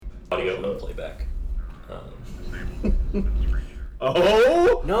audio playback.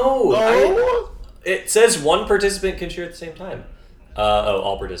 Oh no! Oh, it says one participant can share at the same time.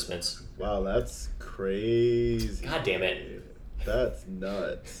 All participants. Wow, that's crazy. God damn it! That's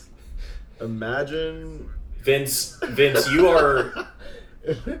nuts. Imagine, Vince, you are.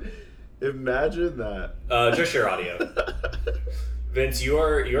 Imagine that. Just share audio. Vince, you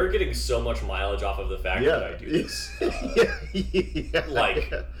are getting so much mileage off of the fact that I do this.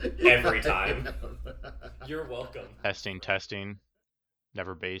 Like every time. You're welcome. Testing.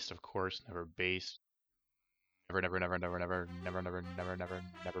 Never based, of course. Never based. Never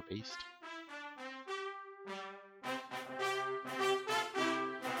based.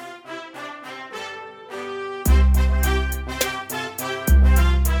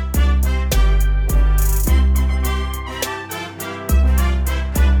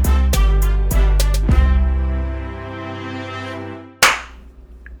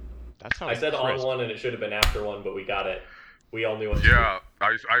 I said on one and it should have been after one, but we got it. We all knew what to do.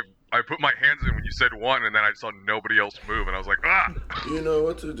 I put my hands in when you said one, and then I saw nobody else move, and I was like, ah! You know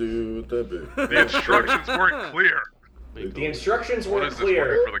what to do with that bit. The instructions weren't clear. The instructions weren't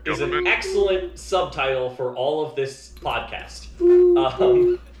clear is an excellent subtitle for all of this podcast.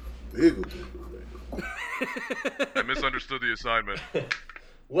 I misunderstood the assignment.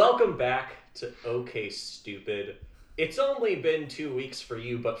 Welcome back to OK Stupid. It's only been 2 weeks for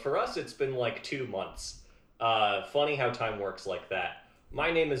you, but for us it's been like 2 months. Funny how time works like that.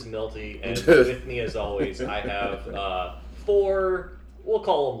 My name is Milty, and with me as always I have 4, we'll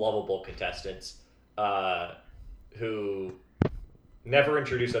call them lovable contestants, who never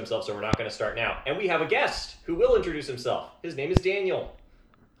introduce themselves, so we're not going to start now. And we have a guest who will introduce himself. His name is Daniel.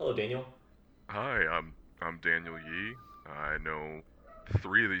 Hello, Daniel. Hi, I'm Daniel Yee. I know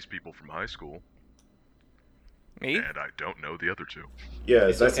 3 of these people from high school. Me? And I don't know the other 2. Yeah,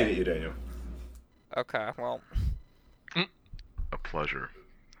 it's nice to meet you, Daniel. Okay, well. A pleasure.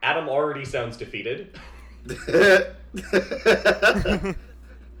 Adam already sounds defeated. Yeah,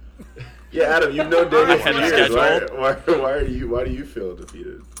 Adam, you've known Daniel for years. Why do you feel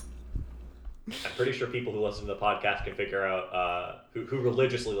defeated? I'm pretty sure people who listen to the podcast can figure out, who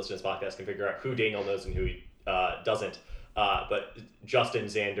religiously listen to this podcast can figure out who Daniel knows and who he doesn't. But Justin and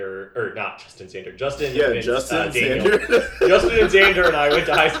Xander, Justin and Xander and I went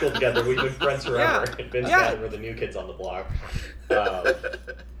to high school together. We've been friends forever. And Vince and Adam were the new kids on the block.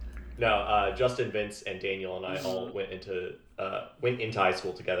 Justin, Vince, and Daniel and I all went into high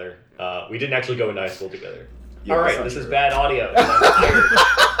school together. We didn't actually go into high school together. Yeah, all right, this is bad audio. And I'm tired,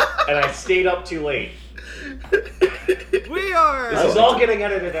 and I stayed up too late. We are. This is all getting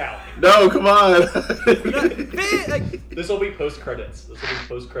edited out. No, come on. This will be post credits. So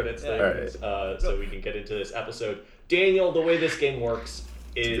we can get into this episode. Daniel, the way this game works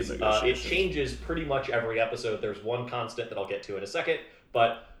is it changes pretty much every episode. There's one constant that I'll get to in a second,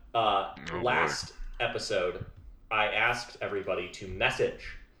 but last episode I asked everybody to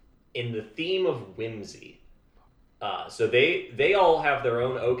message in the theme of whimsy. So they all have their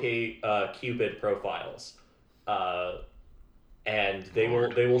own OkCupid profiles. And they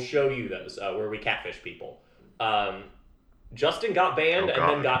will show you those where we catfish people. Justin got banned and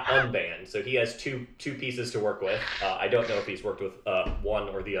then got unbanned, so he has two pieces to work with. I don't know if he's worked with one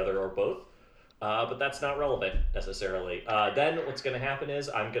or the other or both, but that's not relevant necessarily. Then what's going to happen is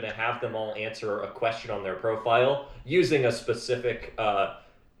I'm going to have them all answer a question on their profile using a specific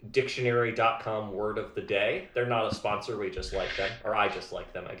dictionary.com word of the day. They're not a sponsor, we just like them, or I just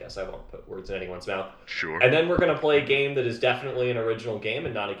like them, I guess. I won't put words in anyone's mouth. Sure. And then we're going to play a game that is definitely an original game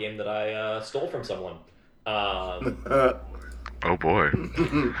and not a game that I stole from someone. Oh boy.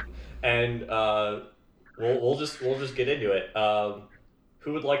 And we'll just get into it.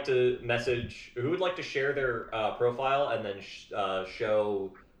 Who would like to message? Who would like to share their profile and then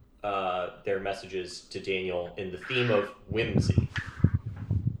show their messages to Daniel in the theme of whimsy?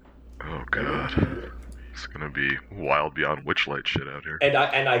 Oh god. It's gonna be wild beyond Witchlight shit out here. And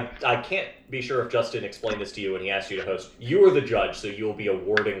I can't be sure if Justin explained this to you when he asked you to host. You are the judge, so you'll be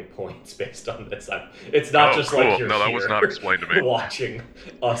awarding points based on this. It's not just cool. like you're that was not explained to me. Watching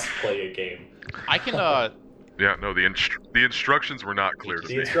us play a game. I can Yeah, no, the instructions were not clear to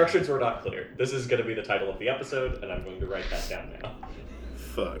me. The instructions were not clear. This is going to be the title of the episode, and I'm going to write that down now.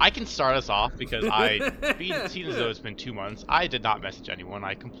 Fuck. I can start us off because seeing as though it's been 2 months, I did not message anyone.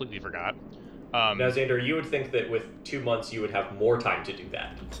 I completely forgot. Now, Xander, you would think that with 2 months you would have more time to do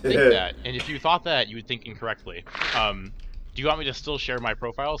that. Think that, and if you thought that, you would think incorrectly. Do you want me to still share my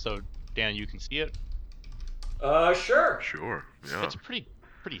profile so Dan, you can see it? Sure. Sure. Yeah. It's a pretty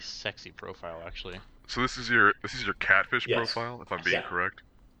sexy profile, actually. So this is your catfish Yes. profile, if I'm being correct.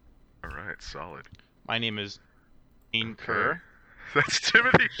 Alright, solid. My name is Dean Kerr. That's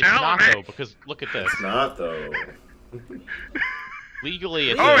Timothy It's not Chalamet! though, because look at this. It's not though.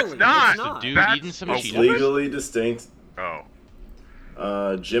 Legally, it's Oh, a, it's not! it's a dude That's- eating some It's Cheetos. legally distinct. Oh.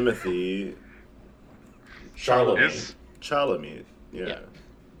 Jimothy Charlemagne. Is Chalamet. Yeah. Yeah.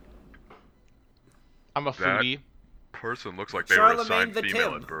 I'm a That- foodie. person looks like they were Charlemagne assigned the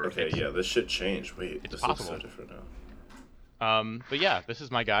female Tim. at birth. Okay, yeah, this shit changed. Wait, It's this looks so possible. different now. But yeah, this is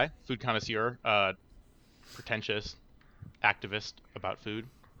my guy, food connoisseur, pretentious activist about food.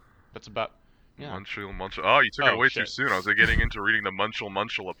 That's about, yeah. Munchel, Munchel. Oh, you took it Oh, way too shit. soon. I was getting into reading the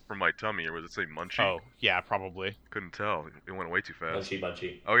Munchel up from my tummy, or was it say Munchie? Oh, yeah, probably. Couldn't tell. It went way too fast.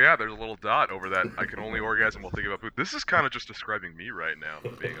 Munchy. Oh yeah, there's a little dot over that. I can only orgasm while thinking about food. This is kind of just describing me right now,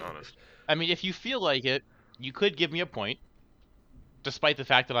 if I'm being honest. I mean, if you feel like it, you could give me a point, despite the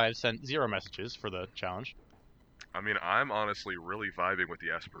fact that I have sent 0 messages for the challenge. I mean, I'm honestly really vibing with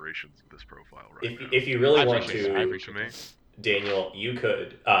the aspirations of this profile right now. If you really I want appreciate it. I to, appreciate me. Daniel, you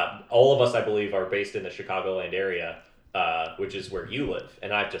could. All of us, I believe, are based in the Chicagoland area, which is where you live,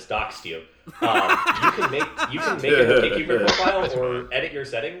 and I've just doxed you. You can make a gatekeeper profile or edit your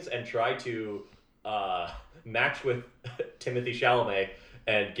settings and try to match with Timothy Chalamet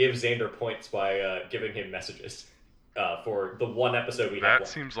and give Xander points by giving him messages for the one episode we have That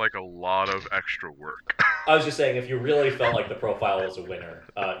left. seems like a lot of extra work. I was just saying, if you really felt like the profile was a winner,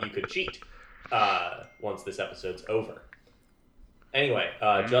 you could cheat once this episode's over. Anyway,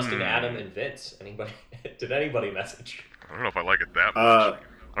 Justin, Adam, and Vince. Anybody? Did anybody message? I don't know if I like it that much. I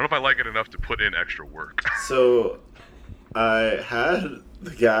don't know if I like it enough to put in extra work. So, I had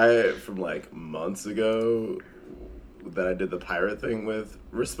the guy from like months ago that I did the pirate thing with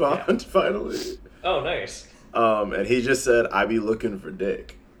respond finally. Oh, nice. And he just said, "I be looking for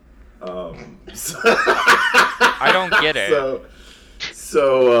dick." I don't get it. So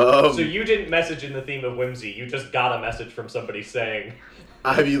So you didn't message in the theme of whimsy. You just got a message from somebody saying,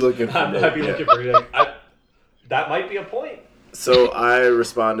 I be looking for dick. "I'd be yeah. looking for you." That might be a point. So I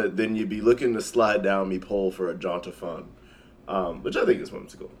responded, "Then you be looking to slide down me pole for a jaunt of fun," which I think is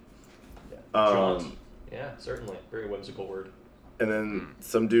whimsical. Jaunt. Yeah, certainly. Very whimsical word. And then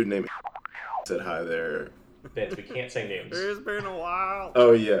some dude named said hi there. Vince, we can't say names. It's been a while.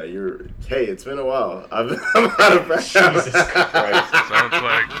 Oh yeah, hey, it's been a while. I'm out of breath. Jesus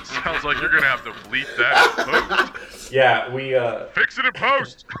Christ. Sounds like you're gonna have to bleep that in post. Yeah, we, Fix it in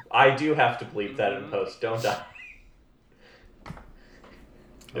post. I do have to bleep that in post, don't I?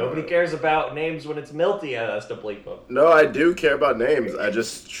 Nobody cares about names when it's Milty has to bleep them. No, I do care about names. I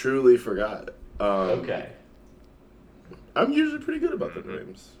just truly forgot. Okay. I'm usually pretty good about the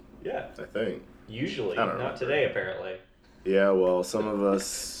names. Yeah. I think. Usually. I don't Not know. today, apparently. Yeah, well, some of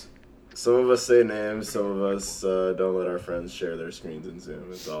us say names. Some of us don't let our friends share their screens in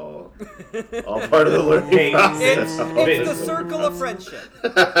Zoom. It's all part of the learning process. It's the circle of friendship.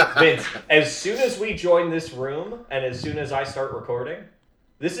 Vince, as soon as we join this room and as soon as I start recording,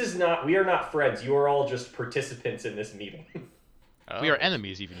 we are not friends. You are all just participants in this meeting. We are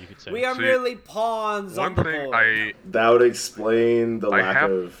enemies, even, you could say. We are See, merely pawns on One the thing board. That would explain the I lack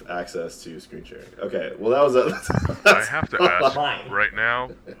have- of access to screen sharing. Okay, well that was I have to ask Mine. right now,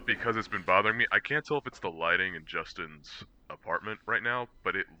 because it's been bothering me. I can't tell if it's the lighting in Justin's apartment right now,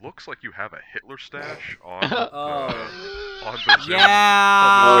 but it looks like you have a Hitler stash on on the Zoom.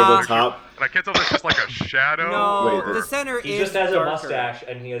 Yeah. Oh, the top. And I can't tell if it's just like a shadow. No, Wait, or... the center He is just has darker. a mustache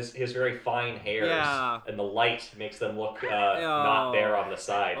and he has very fine hairs. Yeah. And the light makes them look not there on the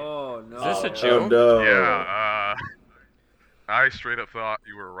side. Oh no. Is this a Oh no. Yeah, I straight up thought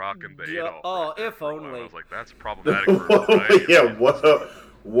you were rocking the Yeah, Adolf. oh, right there if for a while. only. I was like, that's problematic for a variety of Yeah, reasons.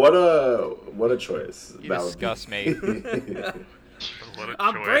 what a choice. You That would disgust be. What a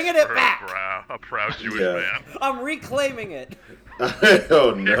I'm choice bringing it for back. A proud Jewish Yeah. man. I'm reclaiming it.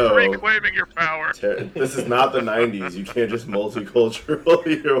 Oh You're no. reclaiming your power. This is not the 90s. You can't just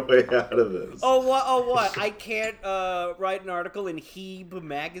multicultural your way out of this. Oh what? I can't write an article in Heeb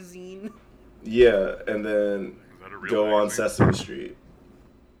magazine. Yeah, and then Is that a real go on magazine? Sesame Street.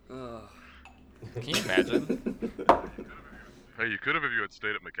 Ugh. Can you imagine? Hey, you could have if you had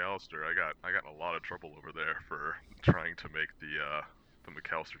stayed at McAllister. I got in a lot of trouble over there for trying to make the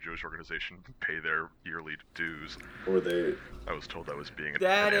McAllister Jewish organization pay their yearly dues. Or they. I was told I was being an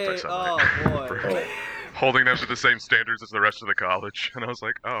That is, anti-Semite oh boy. for Oh, holding them to the same standards as the rest of the college, and I was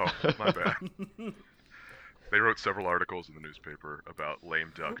like, oh, my bad. They wrote several articles in the newspaper about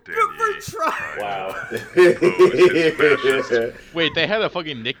lame duck Danny. Good for trying. Wow. Wait, they had a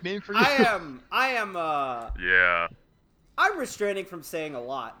fucking nickname for you? I am Yeah. I'm restraining from saying a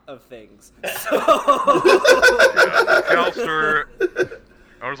lot of things. So McAllister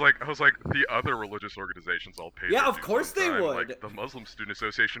I was like, the other religious organizations all paid. Yeah, their of dues course on they time. would. Like, the Muslim Student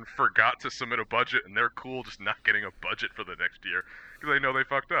Association forgot to submit a budget, and they're cool just not getting a budget for the next year because they know they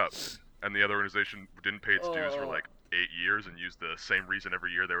fucked up. And the other organization didn't pay its dues for like 8 years and used the same reason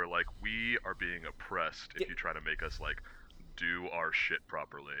every year. They were like, we are being oppressed if you try to make us like do our shit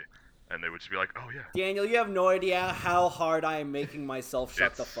properly. And they would just be like, oh yeah. Daniel, you have no idea how hard I am making myself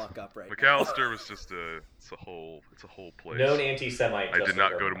shut the fuck up right now. McAllister was just it's a whole place. Known anti-Semite. I did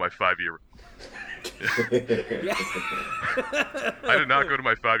not go to my 5-year. Yeah. I did not go to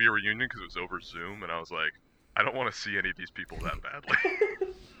my 5-year reunion because it was over Zoom, and I was like, I don't want to see any of these people that badly.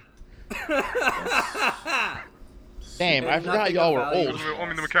 Damn, I There's forgot nothing y'all of were value. old. I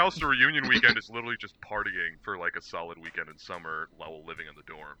mean, the McAllister reunion weekend is literally just partying for like a solid weekend in summer while living in the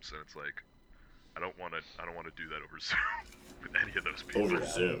dorms, and it's like, I don't want to do that over Zoom with any of those people. Over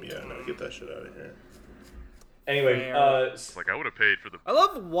Zoom, yeah, no, get that shit out of here. Anyway, It's like I would have paid for the. I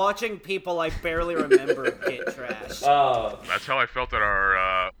love watching people I barely remember get trashed. That's how I felt at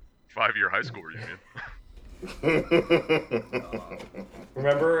our 5-year high school reunion.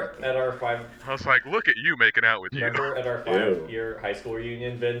 remember at our I was like, look at you making out with you. Remember at our 5-year high school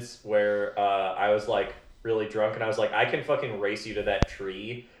reunion, Vince, where I was like really drunk and I was like, I can fucking race you to that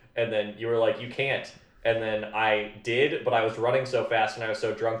tree, and then you were like, you can't. And then I did, but I was running so fast and I was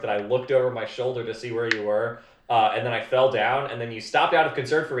so drunk that I looked over my shoulder to see where you were, and then I fell down, and then you stopped out of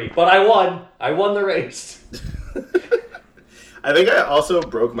concern for me. But I won. I won the race. I think I also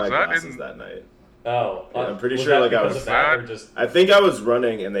broke my glasses that night. Oh, Yeah, I'm pretty was sure that like I because was. of that, or just... I think I was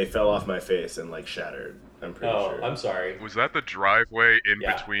running and they fell off my face and like shattered. I'm pretty Oh, sure. I'm sorry. Was that the driveway in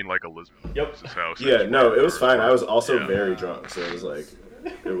Yeah. between like Elizabeth's Yep. house? Yeah, no, it was fine. I was also Yeah. very drunk, so it was like,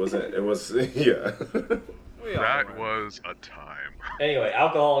 it wasn't. It was yeah. We all That were. was a time. Anyway,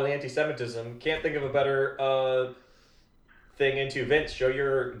 alcohol and anti-Semitism. Can't think of a better thing into. Vince, show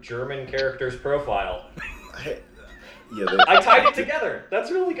your German character's profile. I tied it together.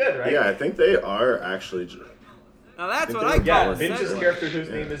 That's really good, right? Yeah, I think they are actually. Now that's I what I think got. Yeah, Vince's Vince's Yeah. character, whose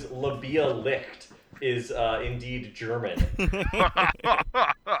Yeah. name is Labia Licht, is indeed German.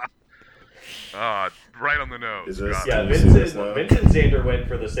 Right on the nose. Is this- Got Yeah, it. Can you see Vince this now? and Xander went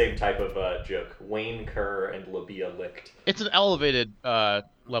for the same type of joke. Wayne Kerr and Labia Licht. It's an elevated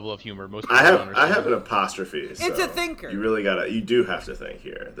level of humor. Most people I don't have understand. an apostrophe. It's so a thinker. You really you do have to think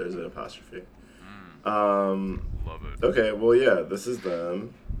here. There's an apostrophe. Love it. Okay, well yeah, this is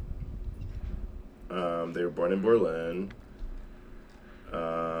them. They were born in Berlin.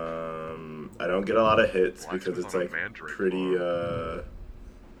 I don't get a lot of hits Why because is it it's on a like Mandrake pretty. bar?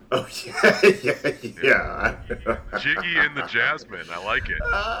 Oh yeah. Jiggy and the Jasmine. I like it.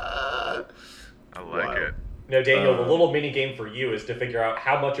 Ah. I like Wow. it. No, Daniel, the little mini game for you is to figure out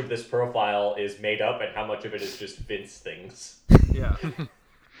how much of this profile is made up and how much of it is just Vince things. Yeah.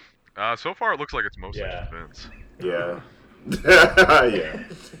 So far, it looks like it's mostly Yeah. just Vince. Yeah. Yeah.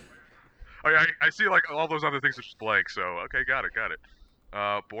 Oh, yeah, I see like all those other things are just blank. So okay, got it.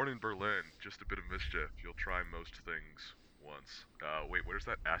 Born in Berlin, just a bit of mischief. You'll try most things once. Wait, where's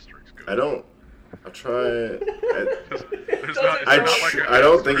that asterisk go? I'll try. There's not, I like an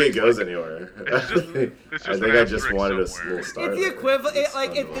don't think it asterisk, goes like- anywhere. It's just I an think I just asterisk wanted a somewhere. little star. It's the there. equivalent. It's Like,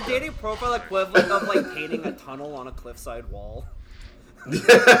 fun it's the to dating profile equivalent of like painting a tunnel on a cliffside wall. watch.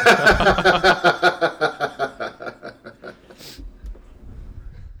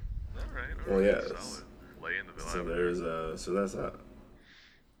 All right, Well, yes. solid. Lay in the So villa. so that's that.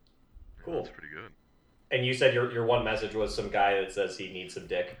 Cool. That's pretty good. And you said your one message was some guy that says he needs some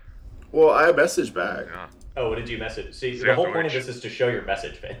dick. Well, I messaged back. Yeah. Oh, what did you message? See, the whole point of this is to show your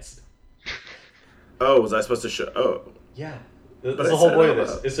message, Vince. Oh, was I supposed to show? Oh, Yeah. That's But the I whole said point it of out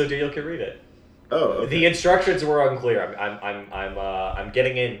this, loud. is so Daniel can read it. oh, okay. The instructions were unclear. I'm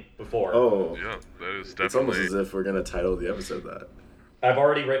getting in before. Oh, Yeah, that is it's almost definitely. as if we're gonna title the episode that. I've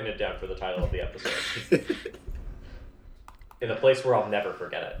already written it down for the title of the episode. In a place where I'll never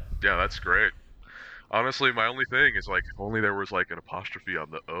forget it. Yeah, that's great. Honestly, my only thing is like, if only there was like an apostrophe on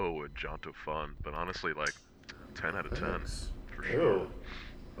the O in Jonto Fun. But honestly, like, 10 out of 10 Nice. for sure. Ooh.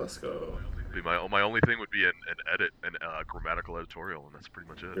 Let's go. My only thing would be an edit, an grammatical editorial, and that's pretty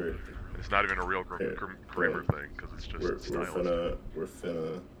much it. Here, And it's not even a real grammar thing because it's just we're stylistic.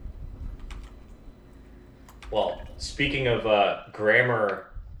 finna. Well, speaking of grammar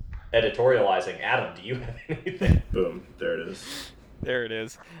editorializing, Adam, do you have anything? Boom. There it is. There it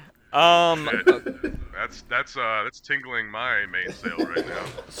is. Shit. That's tingling my mainsail right now.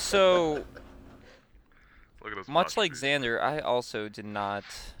 So Look at those. much like apostrophes. Xander, I also did not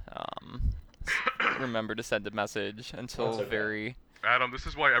remember to send a message until That's okay. very Adam, this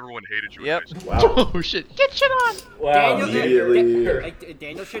is why everyone hated you Yep. in high school. Wow. Oh shit! Get shit on. Wow. Immediately.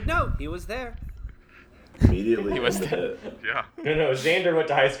 Daniel should know. He was there. Immediately He was in the hit. Yeah. No, Xander went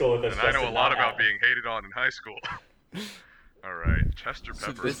to high school with us. And I know Justin, a lot not about Alan. being hated on in high school. All right, Chester So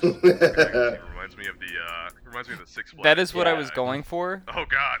Pepper. this- reminds me of the Six Flags. That is what I Yeah. was going for. Oh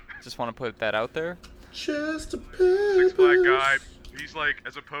God. Just want to put that out there. Just a Six Flag Peppers. guy. He's like,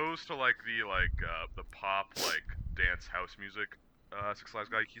 as opposed to like the pop like dance house music Six Flags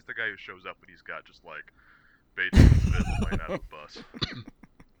guy. He's the guy who shows up and he's got just like Beethoven's Fifth playing out of a bus.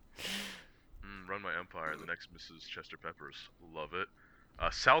 Run my empire. The next Mrs. Chester Peppers. Love it.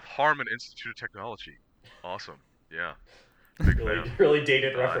 South Harmon Institute of Technology. Awesome. Yeah. Big fan. Really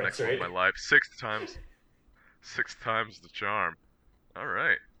dated reference, Next one right? of my life. Sixth times the charm. All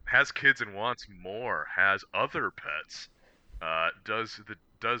right. Has kids and wants more. Has other pets.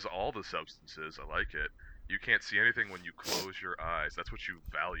 Does all the substances. I like it. You can't see anything when you close your eyes. That's what you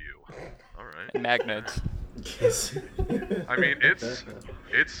value. All right. Magnets. Yes. I mean,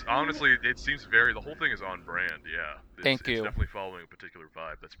 it's honestly, it seems the whole thing is on brand. Yeah. Thank It's you. definitely following a particular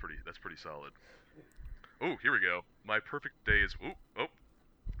vibe. That's pretty solid. Oh, here we go. My perfect day is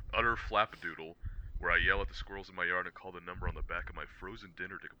utter flappadoodle, where I yell at the squirrels in my yard and call the number on the back of my frozen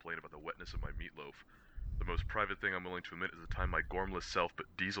dinner to complain about the wetness of my meatloaf. The most private thing I'm willing to admit is the time my gormless self put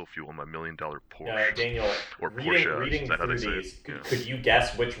diesel fuel in my $1 million Porsche. Daniel, Or reading Porsche. Is that how they through say these, it? Yeah. could you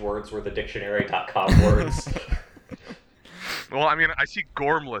guess which words were the dictionary.com words? Well, I mean, I see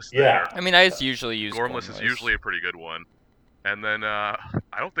gormless Yeah. there. I mean, I just usually use Gormless is Gormless. usually a pretty good one. And then I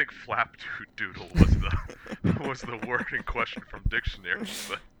don't think flapdoodle was the word in question from dictionary,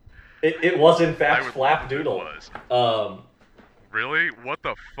 but It was in I fact would believe it flapdoodle. was. Really? What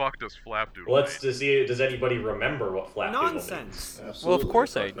the fuck does flapdoodle Let's mean? to see. Does anybody remember what flapdoodle Nonsense. Well, of Absolutely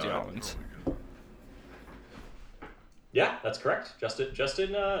course I fuck not. don't. means? Yeah, that's correct.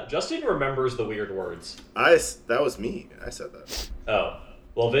 Justin remembers the weird words. That was me. I said that. Oh,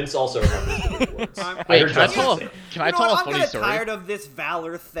 well, Vince also remembers the weird words. I'm- I heard Wait, can I Justin tell say it. Can I You know tell what? a I'm funny kinda story? tired of this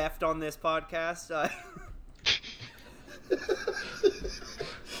valor theft on this podcast.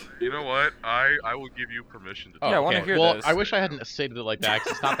 You know what? I will give you permission to Yeah, I talk wanna about hear it. Well, this. I wish I hadn't stated it like that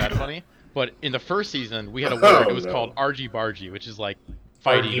 'cause it's not that funny. But in the first season, we had a word. It was no. called argy-bargy, which is like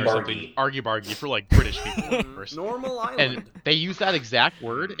fighting or Argy-bargy. something. Argy-bargy for like British people at first. Normal island. And they use that exact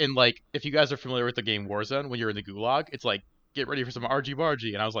word. And like, if you guys are familiar with the game Warzone, when you're in the gulag, it's like, get ready for some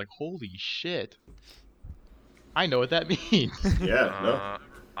argy-bargy. And I was like, holy shit. I know what that means. Yeah, no.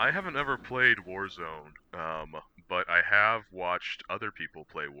 I haven't ever played Warzone, but I have watched other people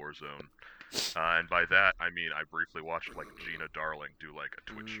play Warzone. And by that, I mean I briefly watched like Gina Darling do like a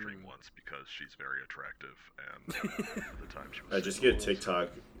Twitch stream once because she's very attractive, and at the time she was. I just get TikTok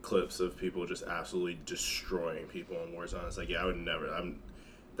clips of people just absolutely destroying people in Warzone. It's like, yeah, I would never.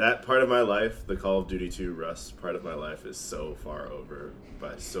 That part of my life, the Call of Duty 2 Rust part of my life, is so far over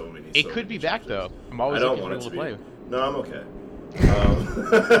by so many. It so could many be back, changes. though. I'm always I don't looking want for it people to to be. play. No, I'm okay. No,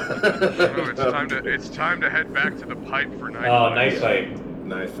 it's time to head back to the pipe for night. Oh, nice fight.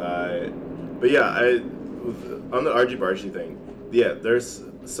 Knife fight. But yeah, on the Argy Bargy thing, yeah, there's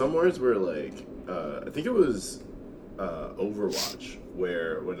some words where like I think it was Overwatch,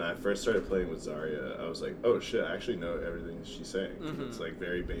 where when I first started playing with Zarya, I was like, oh shit, I actually know everything she's saying. It's like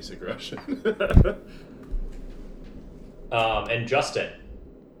very basic Russian. And Justin,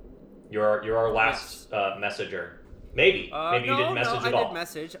 you're our last messenger. Maybe you didn't message at I all. did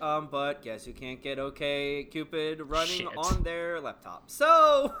message. But guess you can't get OK Cupid running Shit. on their laptop.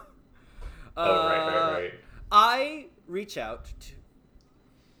 So, Right. I reach out to.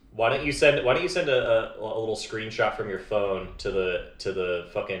 Why don't you send a little screenshot from your phone to the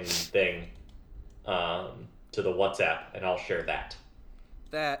fucking thing, to the WhatsApp, and I'll share that.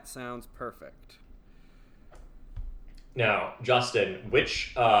 That sounds perfect. Now, Justin,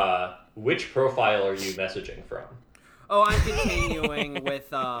 which profile are you messaging from? Oh, I'm continuing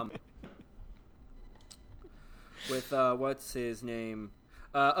with what's his name?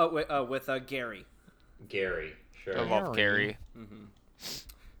 With Gary. Gary, sure. I love Gary.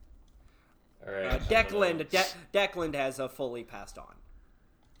 All right. Declan has fully passed on.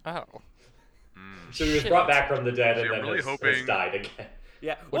 Oh. So he was Shit. brought back from the dead See, and I'm then really has hoping- died again.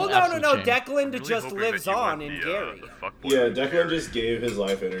 Yeah. What Well, an no. absolute shame. Declan Really just hoping lives that you on went in the Gary. fuckboy Yeah, route, Declan Gary. just gave his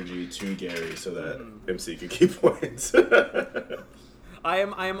life energy to Gary so that MC could keep points. I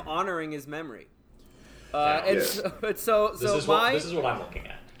am honoring his memory. Yeah. It's so This is my what I'm looking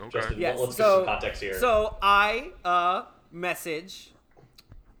at. Okay. Justin, yeah. let's get So some context here. so I message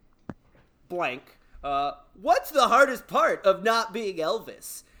blank. What's the hardest part of not being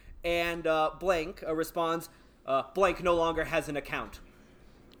Elvis? And blank responds, blank no longer has an account.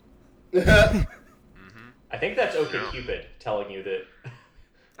 I think that's OkCupid telling you that.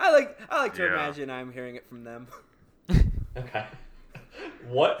 I like to Yeah. imagine I'm hearing it from them. Okay.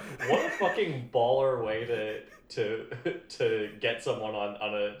 What a fucking baller way to get someone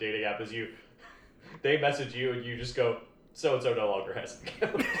on a dating app is they message you and you just go, so and so no longer has an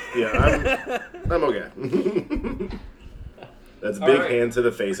account. Yeah, I'm okay. That's All big right. hand to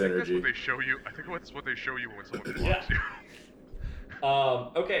the face I think energy. that's what they show you. I think that's what they show you when someone blocks Yeah.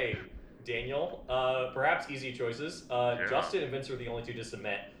 you. Okay, Daniel. Perhaps easy choices. Justin and Vince are the only two to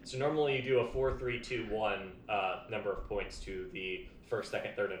submit. So normally you do a 4, 3, 2, 1 number of points to the first,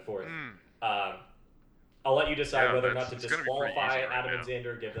 second, third, and fourth. I'll let you decide Yeah, whether or not to it's gonna be pretty disqualify easy right Adam and now.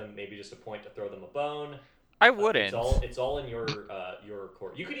 Xander, give them maybe just a point to throw them a bone. I wouldn't. It's all in your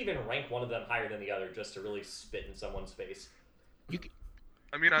court. You could even rank one of them higher than the other just to really spit in someone's face.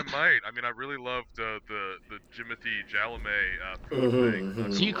 I mean, I might. I mean, I really loved the Jimothy Chalamet poop thing.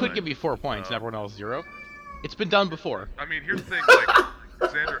 not So you gonna could lie. give me 4 points and everyone else 0. It's been done before. I mean, here's the thing, like,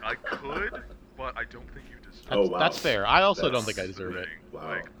 Xander, I could, but I don't think you deserve That's, Oh, wow. that's fair. I also That's don't think I deserve it. Wow.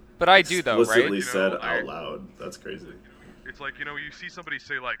 Like, But I do though, Explicitly right? You said know, out loud. That's crazy. it's like, you know, you see somebody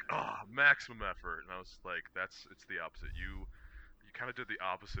say like, maximum effort, and I was like, it's the opposite. You kind of did the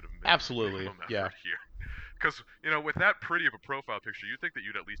opposite of Absolutely, minimum effort yeah. here. Because, you know, with that pretty of a profile picture, you'd think that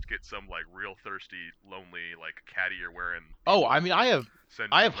you'd at least get some, like, real thirsty, lonely, like, caddy you're wearing. Oh, I mean, I have send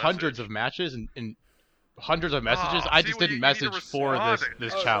you a hundreds message. of matches and hundreds of messages. Ah, I see, just well, didn't you need to message for respond.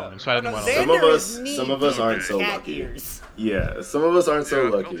 this Oh, challenge, so I didn't no, want Some to. of Xander us- is knee some of us deep aren't in so cat lucky. ears. Yeah, some of us aren't so Yeah,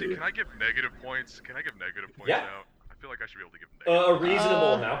 lucky. Melty, can I give negative points? Can I give negative points Yeah. out? I feel like I should be able to give negative. A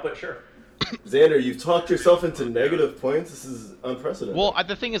reasonable amount, but sure. Xander, you've talked yourself into negative points. This is unprecedented. Well,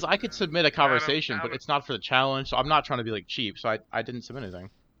 the thing is, I could submit a conversation, but Adam. it's not for the challenge, so I'm not trying to be like cheap. So I didn't submit anything.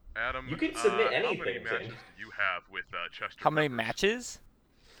 Adam, You can submit How many anything, matches Zane. do you have with Chester? How many Peppers? matches?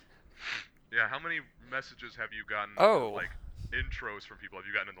 Yeah, how many messages have you gotten? Oh. Like intros from people have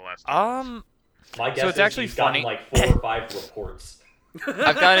you gotten in the last? 2 months? My guess So it's is actually he's gotten funny. like 4 or 5 reports.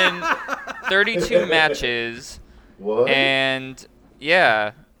 I've gotten 32 matches, what? and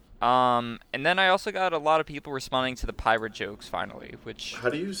yeah. And then I also got a lot of people responding to the pirate jokes finally, which How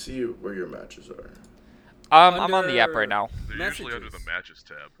do you see where your matches are? I'm on the app right now. They're usually under the messages. matches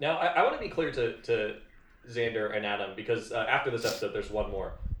tab. Now, I want to be clear to Xander and Adam because after this episode, there's one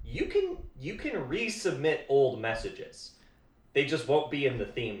more. You can resubmit old messages. They just won't be in the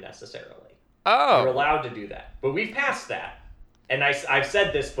theme necessarily. You're Oh, allowed to do that, but we've passed that. And I've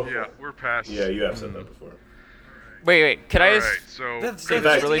said this before. Yeah, we're past. Yeah, you have said that before. wait. Could I All just? right, so The In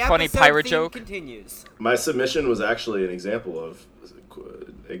fact- really the funny episode pirate theme joke? continues. My submission was actually an example of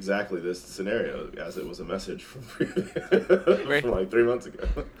exactly this scenario, as it was a message from, from like 3 months ago.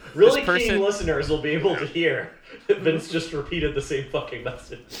 Really This keen person- listeners will be able to hear that Vince just repeated the same fucking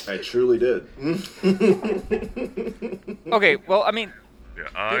message. I truly did. Okay, well, I mean, yeah,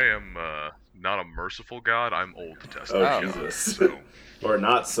 I am not a merciful god. I'm Old Testament. Oh, God, Jesus. So Or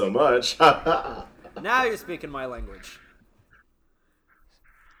not so much. Now you're speaking my language.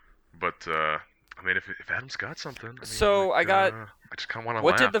 but I mean, if Adam's got something. I mean, So, like, I got- I just kind of want to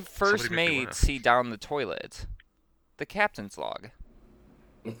what laugh. did the first Somebody make me maid laugh. see down the toilet? The captain's log.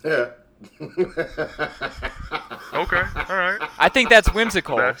 Yeah. Okay, all right. I think that's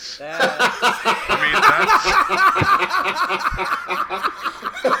whimsical. That's. That, I mean,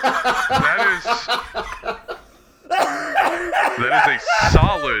 that is a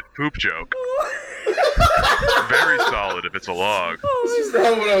solid poop joke. Very solid if it's a log. This is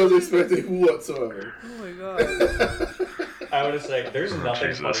not what I was expecting whatsoever. oh my god. I would say there's nothing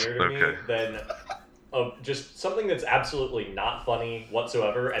Jesus, funnier to me okay. than just something that's absolutely not funny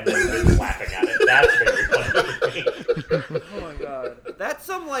whatsoever, and then Vince laughing at it. That's very funny to me. Oh my god. That's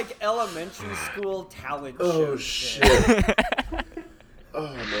some like elementary school talent Oh, show shit.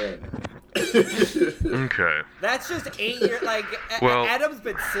 Oh, man. Okay. That's just 8 years. Like Well- Adam's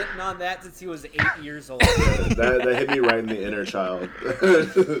been sitting on that since he was 8 years old. that hit me right in the inner child.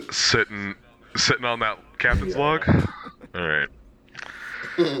 Sitting on that captain's log. All right.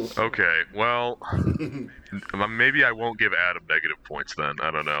 Okay. Well, maybe I won't give Adam negative points then. I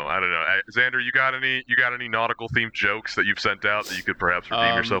don't know. Xander, you got any nautical themed jokes that you've sent out that you could perhaps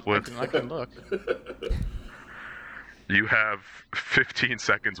redeem yourself with? I can look. You have 15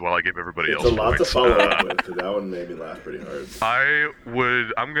 seconds while I give everybody It's else a lot to points. follow up with, because that one made me laugh pretty hard.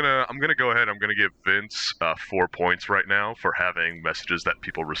 I'm gonna go ahead. I'm gonna give Vince 4 points right now for having messages that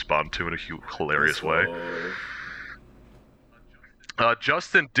people respond to in a hilarious way.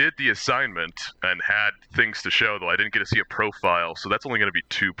 Justin did the assignment and had things to show, though I didn't get to see a profile, so that's only going to be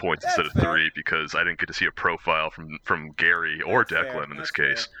 2 points instead of 3 because I didn't get to see a profile from Gary or Declan in this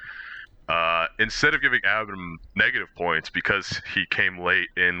case. Instead of giving Adam negative points because he came late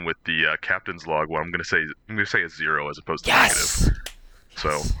in with the captain's log, well, I'm going to say a 0 as opposed to negative.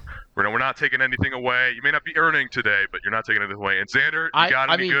 So we're not taking anything away. You may not be earning today, but you're not taking anything away. And Xander, you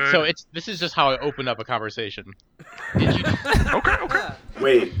got any good? So this is just how I open up a conversation. Did you? Okay.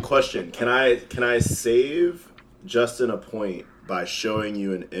 Wait, question. Can I save Justin a point by showing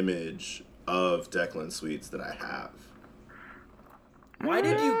you an image of Declan Sweets that I have? Why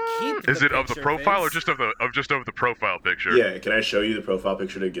did you keep? Is it of the picture, profile Vince? or just of the profile picture? Yeah, can I show you the profile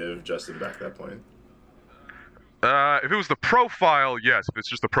picture to give Justin back that point? If it was the profile, yes. If it's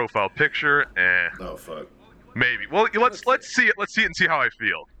just the profile picture, Oh fuck. maybe. Well, let's see it. Let's see it and see how I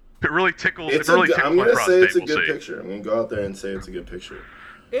feel. If it really tickles, I'm my gonna say prostate, it's a we'll good see. picture. I'm gonna go out there and say it's a good picture.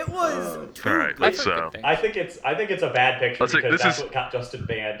 It was. All right, let's. I think it's a bad picture Let's see, because this that's is- what got Justin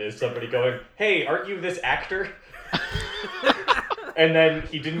banned is somebody going, "Hey, aren't you this actor?" And then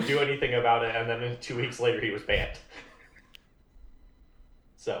he didn't do anything about it, and then 2 weeks later he was banned.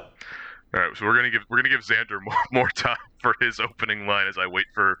 So. All right, so we're gonna give Xander more time for his opening line as I wait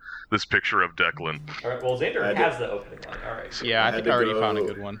for this picture of Declan. All right. Well, Xander has the opening line. All right. So Yeah, I think I had to already go- found a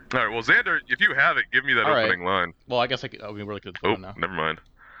good one. All right, well, Xander, if you have it, give me that All right. opening line. Well, I guess we're looking at the Oh, phone now. never mind.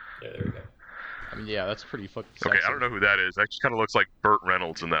 Yeah, there we go. I mean, yeah, that's pretty fucking Okay, sexy. I don't know who that is. That just kind of looks like Burt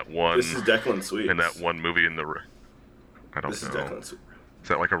Reynolds in that one This is Declan Sweets. movie in the. I don't This know. is Declan Sweets. Is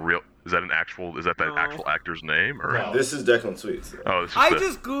that like a real? Is that No. actual actor's name or? No. This is Declan Sweets. Oh, this is I the,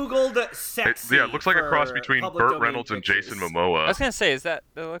 just googled sexy. yeah, it looks like a cross for between public Burt domain Reynolds and pictures. Jason I Momoa. was gonna say, that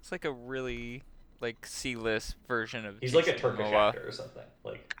looks like a really like C-list version of. He's Jason like a Turkish Momoa. actor or something.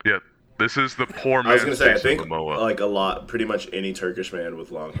 Like. Yeah, this is the poor I was man's gonna say, I Jason think Momoa. pretty much any Turkish man with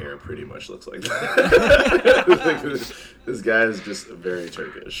long hair pretty much looks like that. Like, this guy is just very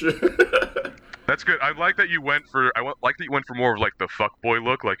Turkish. That's good. I like that you went for. Like that you went for more of like the fuckboy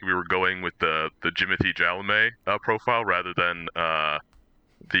look, like we were going with the Jimothy Chalamet profile rather than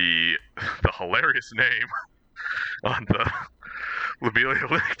the hilarious name on the Lobelia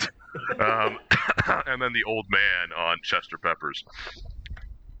Licht, and then the old man on Chester Peppers.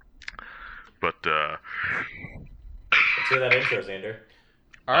 But Let's hear that intro, Xander.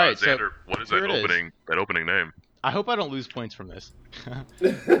 All right, Xander, so what is here that it is. opening name? I hope I don't lose points from this.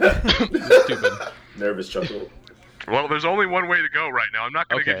 Stupid. Nervous chuckle. Well, there's only one way to go right now. I'm not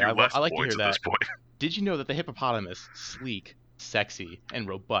going to Okay, give you less I like to points hear at this that. point. Did you know that the hippopotamus, sleek, sexy, and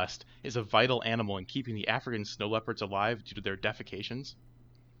robust, is a vital animal in keeping the African snow leopards alive due to their defecations?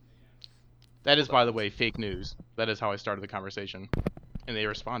 That is, by the way, fake news. That is how I started the conversation. And they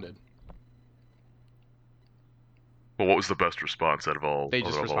responded. Well, what was the best response out of all? They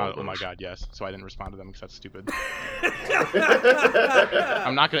just out of all responded, of oh my those? god, yes. So I didn't respond to them because that's stupid.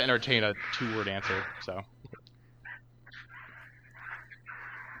 I'm not going to entertain a 2-word answer, so.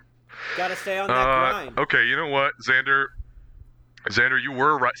 Gotta stay on that grind. Okay, you know what, Xander, you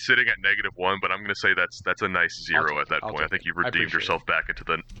were sitting at -1, but I'm going to say that's a nice 0 at that I'll point. I take think it. you've I redeemed appreciate yourself back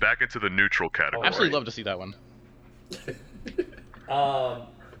into the neutral category. Absolutely love to see that one.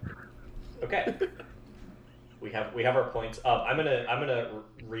 Okay. We have our points up. I'm gonna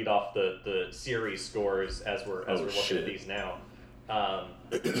read off the series scores as we're looking shit. at these now.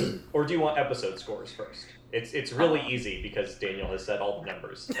 Or do you want episode scores first? It's really easy because Daniel has said all the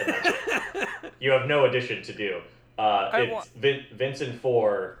numbers. And that's it. You have no addition to do. It's Vince in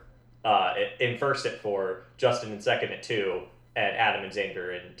 4, in first at 4, Justin in second at 2, and Adam and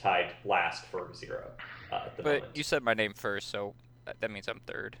Xander in tied last for 0. At the But moment. you said my name first, so that means I'm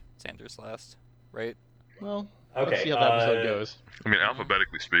third. Xander's last, right? Well, Okay, let's see how the episode goes. I mean,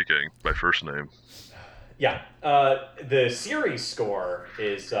 alphabetically speaking, by first name. Yeah, the series score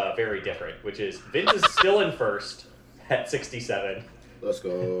is very different, which is Vince is still in first at 67. Let's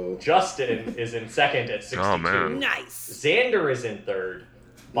go. Justin is in second at 62. Oh, man. Nice. Xander is in third.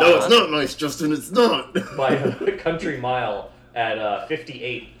 No, it's not nice, Justin. It's not. By a country mile at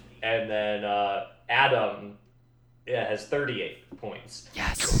 58. And then Adam has 38 points.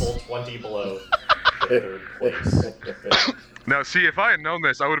 Yes. A full 20 below the third place. Now, see, if I had known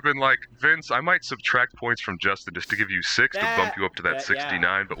this, I would have been like, Vince, I might subtract points from Justin just to give you 6 to bump you up to that yeah.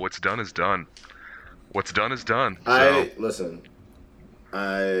 69. But what's done is done. What's done is done. Listen.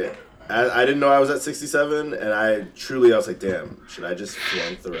 I didn't know I was at 67, and I was like, damn, should I just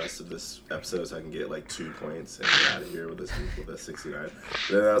flunk the rest of this episode so I can get like 2 points and get out of here with a 69?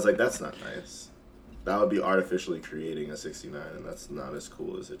 Then I was like, that's not nice. That would be artificially creating a 69, and that's not as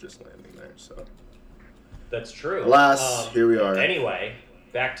cool as it just landing there. So That's true. Alas, here we are. Anyway,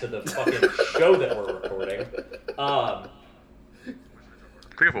 back to the fucking show that we're recording. I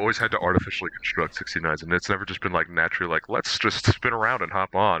think I've always had to artificially construct 69s, and it's never just been like naturally like, let's just spin around and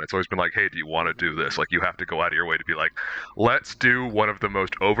hop on. It's always been like, hey, do you want to do this? Like, you have to go out of your way to be like, let's do one of the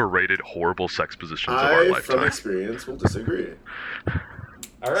most overrated, horrible sex positions of our lifetime. From experience, will disagree.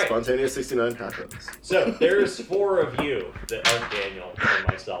 All right. Spontaneous 69 happens. So there's 4 of you that aren't Daniel and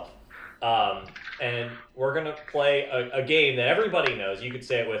myself. And we're going to play a game that everybody knows. You could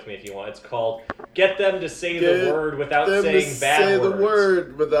say it with me if you want. It's called Get Them to Say the Word Without Saying Bad Words. Say the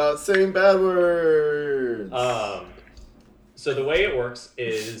word without saying bad words. So the way it works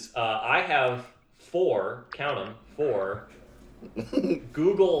is I have 4, count them, 4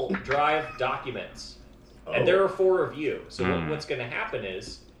 Google Drive documents. And there are 4 of you. So what's going to happen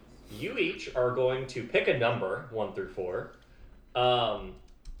is you each are going to pick a number, 1 through 4.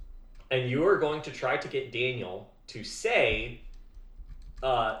 And you are going to try to get Daniel to say,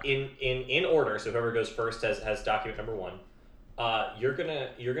 in order. So whoever goes first has document number 1. You're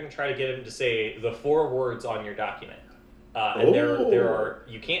gonna try to get him to say the 4 words on your document. And there are,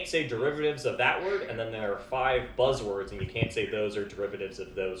 you can't say derivatives of that word, and then there are 5 buzzwords, and you can't say those are derivatives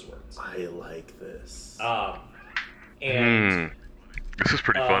of those words. I like this. And this is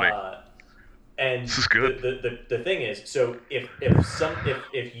pretty funny. And this is good. The thing is, so if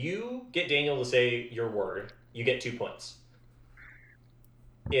you get Daniel to say your word, you get 2 points.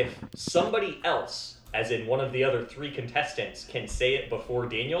 If somebody else, as in one of the other 3 contestants, can say it before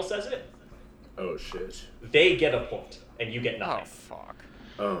Daniel says it, oh shit, they get a point, and you get nothing. Oh fuck.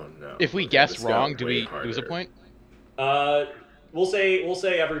 Oh no. If we guess wrong, do we lose a point? We'll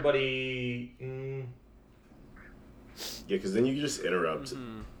say everybody. Yeah, because then you can just interrupt.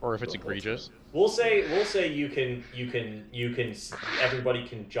 Or if it's egregious. We'll say you can everybody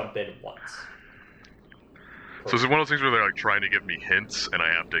can jump in once. So is it one of those things where they're like trying to give me hints and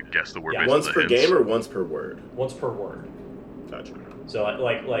I have to guess the word based Once on the per hints? game or once per word? Once per word. Gotcha. So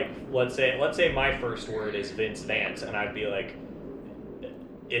like let's say my first word is Vince Vance, and I'd be like,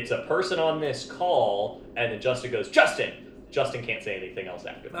 it's a person on this call, and then Justin goes, Justin. Justin can't say anything else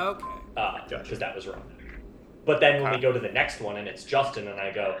after that. Okay. Because that was wrong. But then when we go to the next one and it's Justin, and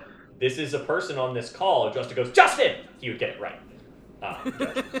I go, this is a person on this call, and Justin goes, Justin! He would get it right.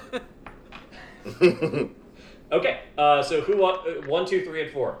 Okay, so who won? 1, 2, 3,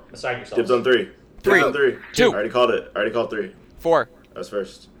 and 4. Assign yourselves. Dibs on 3. 3. Dibs on 3. 2. I already called it. 3. 4. I was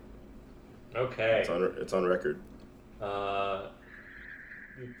first. Okay. It's on record. Boop,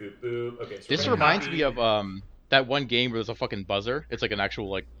 boop, boop. Okay. So This reminds me of that one game where there's a fucking buzzer. It's like an actual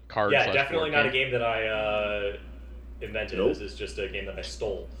like card. Yeah, / definitely board not a game. game that I invented. Nope. This is just a game that I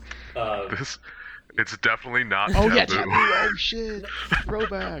stole. It's definitely not Oh taboo. yeah, taboo. Oh shit,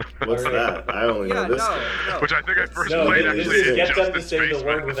 throwback. What's that? I only know this. no. Which I think I first No, played this actually is in get them to Justice say the Space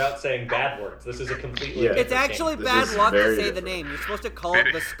word Man. without saying bad words. This is a completely Yeah. different It's actually game. This bad is luck to very say the different. name. You're supposed to call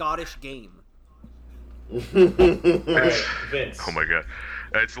it the Scottish game. All right, Vince. Oh my god.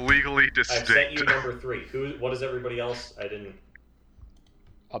 It's legally I've distinct. sent you number 3. What is everybody else? I didn't.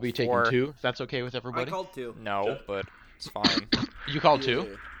 I'll be taking 4. 2. If that's okay with I everybody. called 2. No, but it's fine. You called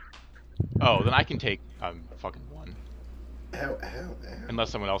 2? Oh, then I can take fucking 1. Ow. Unless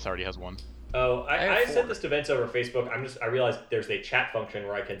someone else already has 1. Oh, I have I 4. sent this to Vince over Facebook. I realized there's a chat function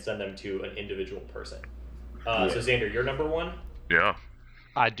where I can send them to an individual person. So Xander, you're number 1. Yeah.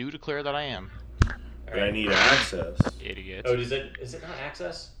 I do declare that I am. All But I right. need access. Idiot. Oh, is it not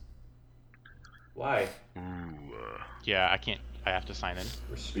access? Why? Ooh. Yeah, I can't. I have to sign in.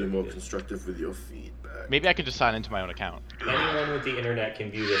 Be more constructive with your feedback. Maybe I can just sign into my own account. Anyone with the internet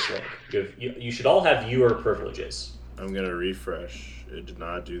can view this link. You should all have viewer privileges. I'm gonna refresh. It did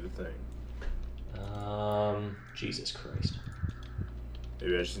not do the thing. Jesus Christ.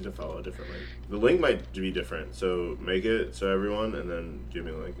 Maybe I just need to follow a different link. The link might be different, so make it so everyone, and then give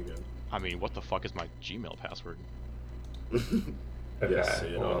me the link again. I mean, what the fuck is my Gmail password? Okay. Yes, say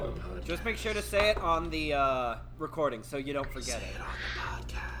it hold on on. the podcast. Just make sure to say it on the recording so you don't forget Say it. it on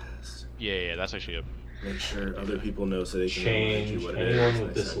the podcast. Yeah, that's actually a. Make sure other people know so they can Change remind you what it anyone is. with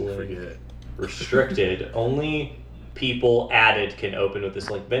I this said link. forget. Restricted. Only people added can open with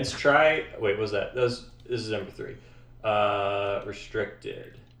this link. Vince, try. Wait, what was that? This is number 3.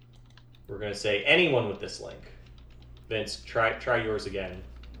 Restricted. We're gonna say anyone with this link. Vince, try yours again.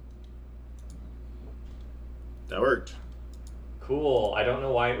 That worked. Cool. I don't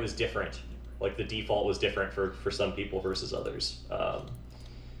know why it was different. Like the default was different for some people versus others.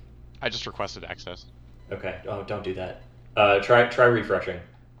 I just requested access. Okay. Oh, don't do that. Try refreshing,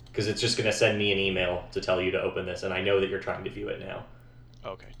 because it's just gonna send me an email to tell you to open this, and I know that you're trying to view it now.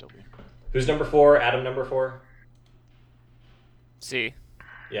 Okay, Dobby. Who's number 4? Adam number 4? C.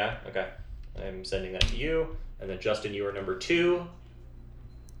 Yeah, okay. I'm sending that to you. And then Justin, you are number 2.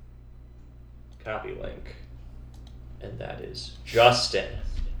 Copy link. And that is Justin.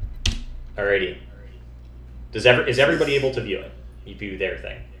 Alrighty. Is everybody able to view it? You view their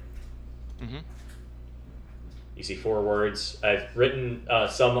thing. Mm-hmm. You see 4 words. I've written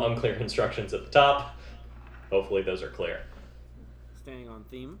some unclear instructions at the top. Hopefully those are clear. Staying on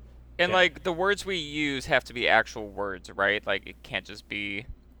theme. And Yeah. like the words we use have to be actual words, right? Like it can't just be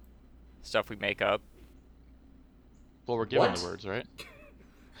stuff we make up. Well, we're given What? the words, right?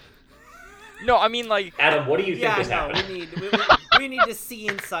 No, I mean like Adam, what do you think Yeah, is no, happening? we need to see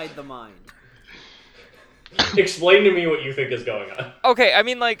inside the mind. Explain to me what you think is going on. okay, I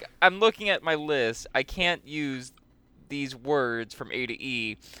mean like I'm looking at my list. I can't use these words from A to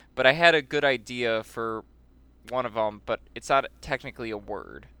E, but I had a good idea for one of them, but it's not technically a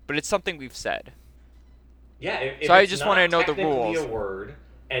word, but it's something we've said. Yeah, if So I it's just not wanna know the technically rules. a word,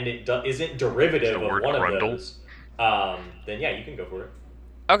 and it isn't derivative Is the of word one of grundle? those, then yeah, you can go for it.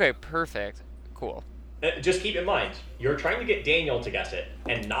 Okay, perfect. Cool. Just keep in mind, you're trying to get Daniel to guess it,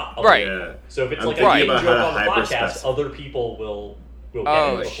 and not other Right. people. Yeah. So if it's I'm like a thinking game about joke how on to the podcast, hyperspecify. other people will get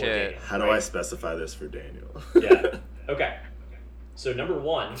Oh, it before shit. Daniel. How do I right? specify this for Daniel? Yeah. Okay. So number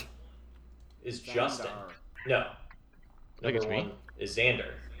 1 is Justin. Xandar. No. think it's Number me. 1 is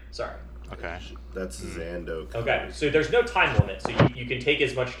Xander. Sorry. Okay. That's Zando. Okay, so there's no time limit, so you can take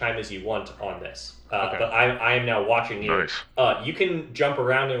as much time as you want on this. Okay. But I am now watching you. Nice. You can jump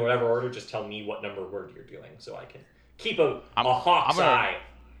around in whatever order. Just tell me what number word you're doing, so I can keep a hawk's I'm gonna- eye.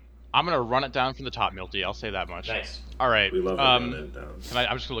 I'm gonna run it down from the top, Milty. I'll say that much. Nice. All right. We love it running it down.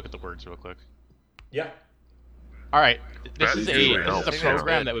 I'm just gonna look at the words real quick. Yeah. All right. This That is usually a helps.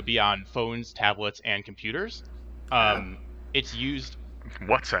 program that would be on phones, tablets, and computers. It's used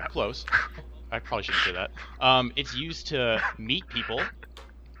WhatsApp. close. I probably shouldn't say that. It's used to meet people.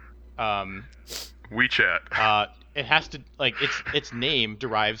 WeChat. It has to its name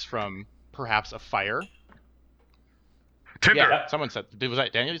derives from perhaps a fire. Tinder. Yeah. Someone said, was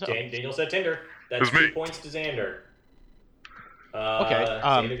that Daniel? You said? Daniel said Tinder. That's It was 2 me. points to Xander. Okay,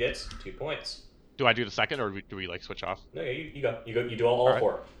 Xander gets 2 points. Do I do the second, or do we like switch off? No, you go. You do all All right.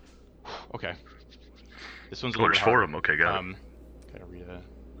 4. Okay. This one's a Oh, little there's bit 4 harder. of them. Okay, got Gotta read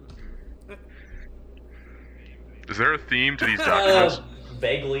it. it. Is there a theme to these documents?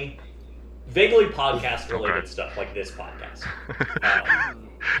 Vaguely podcast related Okay. stuff like this podcast.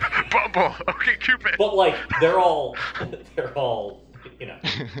 Bumble. Okay, Cupid. But like they're all you know.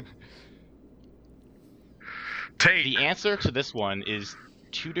 Tate. The answer to this one is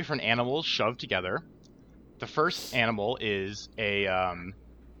 2 different animals shoved together. The first animal is an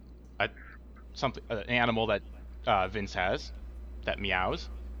animal that Vince has that meows,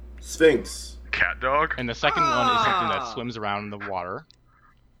 Sphinx. Cat dog. and the second one is something that Ah. swims around in the water.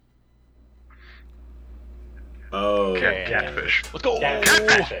 Oh, Okay. Catfish. Let's go!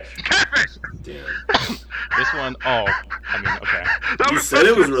 Catfish. Catfish. damn. This one, I mean, okay. That You was said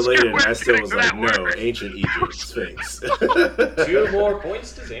it was such a related, good and I way still to was get like, to no, that word. ancient Egypt, Sphinx. 2 more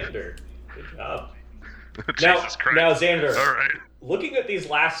points to Xander. Good job. Jesus Christ. Now Xander, All right. looking at these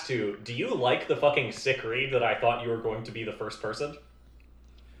last 2, do you like the fucking sick read that I thought you were going to be the first person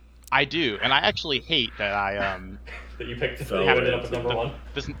I do, and I actually hate that I that you picked? So, That you ended up with number 1.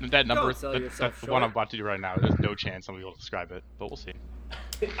 that number Don't sell yourself the one short. I'm about to do right now. There's no chance I'm gonna be able to describe it, but we'll see.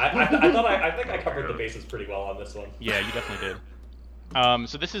 I think I covered the bases pretty well on this one. Yeah, you definitely did.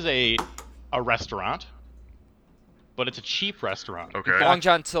 So this is a restaurant, but it's a cheap restaurant. Okay. In fact- Long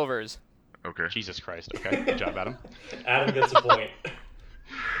John Silver's. Okay. Jesus Christ. Okay, good job, Adam. Adam gets a point.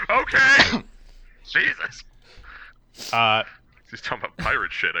 Okay. Jesus. Uh, He's talking about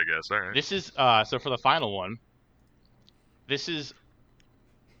pirate shit, I guess. All right. this is so for the final one. This is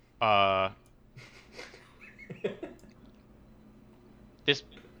this.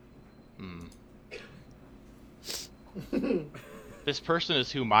 This person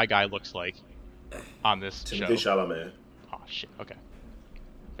is who my guy looks like on this show. Timothy Chalamet. Oh shit. Okay.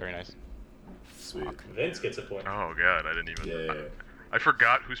 Very nice. Sweet. Vince gets a point. Oh god, I didn't even. Yeah. I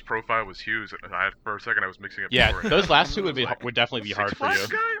forgot whose profile was Hughes. For a second, I was mixing up. Yeah, the those last 2 would definitely be Six hard for Flags you.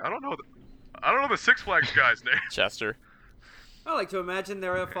 guy? I don't know. I don't know the Six Flags guy's name. Chester. I like to imagine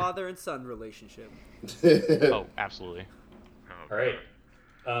they're a father and son relationship. Oh, absolutely. All right.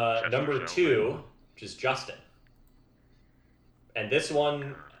 Number Chester 2, which is Justin. And this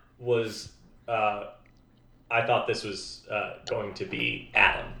one was, I thought this was going to be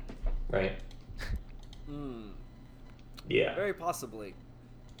Adam, right? Yeah. Very possibly.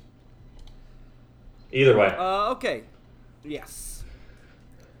 Either way. Okay. Yes.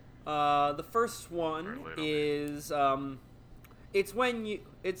 The first one Alright, lay is it's when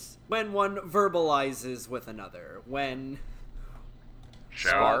one verbalizes with another. When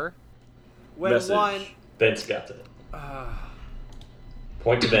Spar? Message. one Vince got it.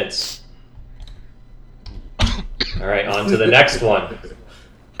 Point to Vince. All right, on to the next one.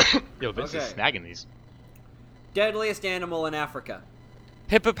 Yo, Vince is Okay. snagging these. deadliest animal in Africa.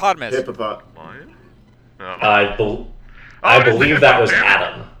 Hippopotamus. Lion? No. I I believe that was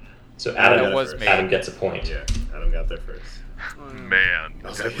Adam. So Adam Adam, got was it me. first. Adam gets a point. Yeah, Adam got there first. Man. I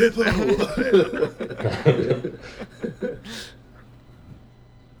was like, hippo!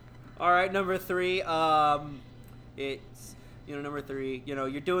 All right, number 3. It's number 3.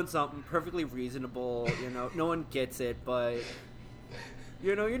 You're doing something perfectly reasonable. No one gets it, but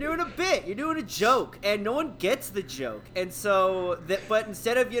you're doing a bit. You're doing a joke, and no one gets the joke. And so but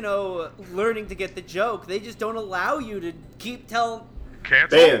instead of learning to get the joke, they just don't allow you to keep telling.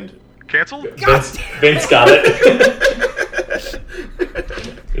 Cancel? Banned. Cancel? Vince got it.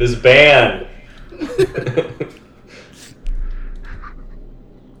 It is banned.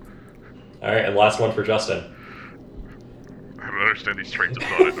 All right, and last one for Justin. I don't understand these trains of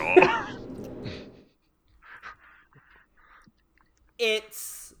thought at all.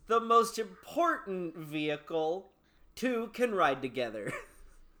 It's the most important vehicle two can ride together.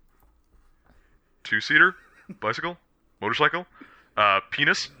 Two-seater? Bicycle? Motorcycle?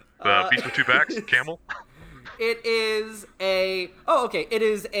 Penis? Beast with two backs? Camel? It is a... Oh, okay. It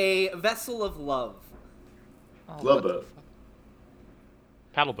is a vessel of love. Oh, Love what the boat. fuck?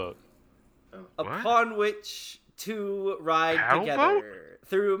 Paddle boat. What? Upon which to ride Paddle together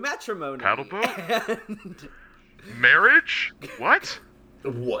through matrimony. Paddle boat? And Marriage? What?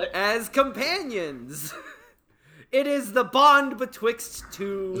 What? as companions. It is the bond betwixt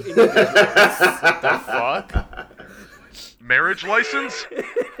two individuals. Fuck. Marriage license?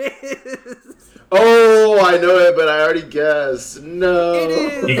 It is... Oh, I know it, but I already guessed. No. It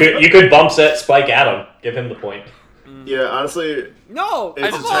is... You could bump set Spike Adam. Give him the point. Yeah, honestly. No! It's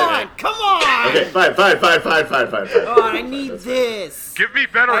Come a on! second. Come on! Okay, fine. Come on, I need That's this. Give me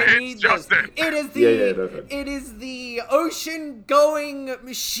better I hints, need this. Justin! It is the Yeah, no, no. it is the ocean-going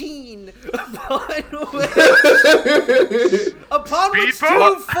machine upon which to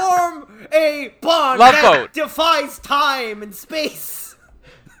Speedboat? form a bond Love that boat. defies time and space.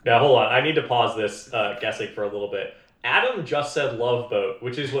 Now hold on, I need to pause this guessing for a little bit. Adam just said Love Boat,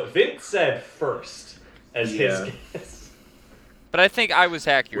 which is what Vince said first as Yeah. his guess. But I think I was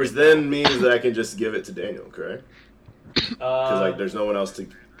accurate. Which then means that I can just give it to Daniel, correct? Because there's no one else to.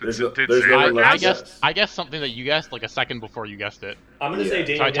 There's no Did one Zayla left I to guess I guessed something that you guessed like a second before you guessed it. I'm gonna say Yeah.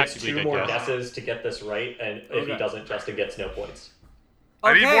 Daniel So I gets technically 2 did more guess. guesses to get this right, and if he Okay. doesn't, Justin gets no points.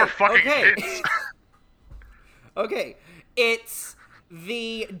 I need Okay, more fucking okay. hints. Okay, it's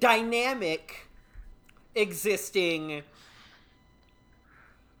the dynamic existing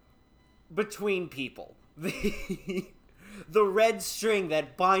between people. The red string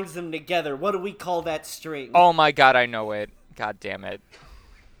that binds them together. What do we call that string? Oh my god, I know it. God damn it.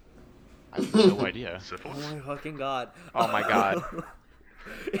 I have no idea. Oh Syphilis? my fucking god. Oh my god.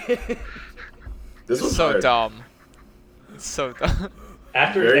 This was So hard. dumb. It's so dumb.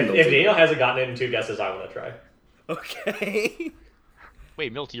 After, Very if melted. Daniel hasn't gotten it in 2 guesses, I want to try. Okay.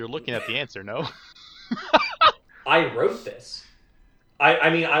 Wait, Milty, you're looking at the answer, no? I wrote this.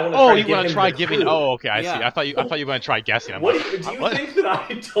 I mean, I want to Oh, try you want to try the giving? clue. Oh, okay, I Yeah. see. I thought you were going to try guessing. I'm What like, do you what? think that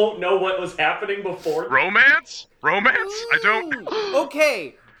I don't know what was happening before? Romance? Romance? I don't.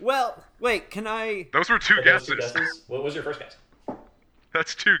 Okay. Well, wait, can I... Those were 2 Are those 2 guesses. guesses? What was your first guess?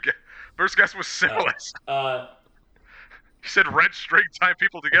 That's 2 guesses. First guess was syphilis. Uh, You said red string tie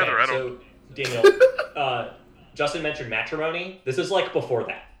people together. okay, I don't. so Daniel, Justin mentioned matrimony. This is like before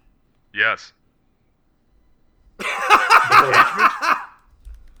that. Yes. Before that.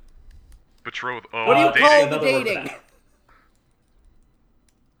 Betrothed. Oh, What do you dating. call the Another word for dating? that.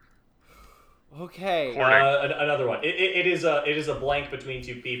 Okay. Courting. Another one. It is a blank between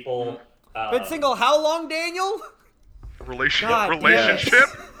 2 people. Been single how long, Daniel? Relationship. God, Relationship.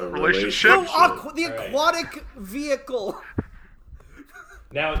 yes. A Relationship. The, relationship. the All right. aquatic vehicle.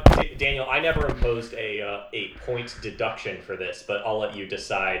 Now, Daniel, I never imposed a point deduction for this, but I'll let you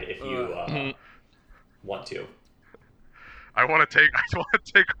decide if you want to. I want to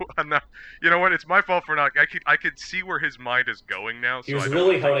take. enough. You know what? It's my fault for not. I could see where his mind is going now. He so was I don't really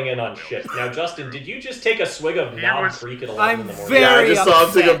wanna take honing in the on wheel. shit. Now, Justin, did you just take a swig of He Knob was- Creek at 11 in the morning? Yeah, I Very just saw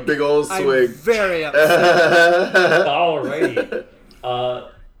him take a upset. big old I'm swig. very upset. Alrighty.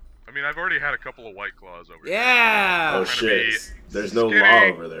 I mean, I've already had a couple of White Claws over here. Yeah. Oh Trying to be shit! There's no skinny. law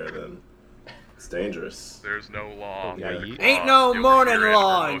over there then. It's dangerous. There's no law. Yeah, in the you- claw. Ain't no You'll morning hear it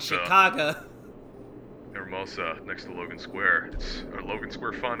law in Hermosa. Chicago. Hermosa, next to Logan Square. It's Logan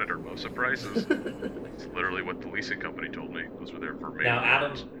Square fun at Hermosa prices. It's literally what the leasing company told me. Those were there for me. Now,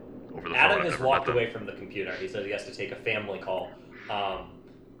 Adam Over the phone, Adam I've has never walked met them. away from the computer. He says he has to take a family call. I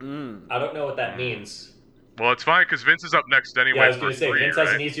don't know what Mm. that means. Well, it's fine because Vince is up next anyway. Yeah, I was for going to say, 3, Vince right?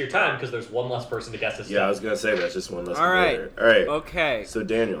 has an easier time because there's one less person to guess his Yeah, I was stuff. gonna say that's just one less. All right. player. All right. Okay. So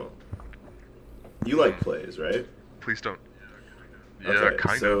Daniel, you like plays, right? Please don't. Yeah, Okay,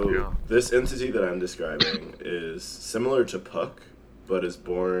 kind so of. Yeah. this entity that I'm describing is similar to Puck, but is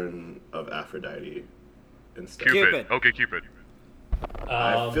born of Aphrodite instead. Cupid. Okay, Cupid.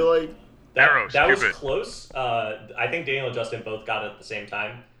 I feel like Eros, that was Cupid. close. I think Daniel and Justin both got it at the same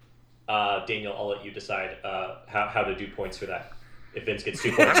time. Daniel, I'll let you decide how to do points for that. If Vince gets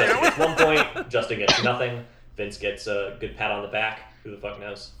 2 points, Justin gets 1 point. Justin gets nothing. Vince gets a good pat on the back. Who the fuck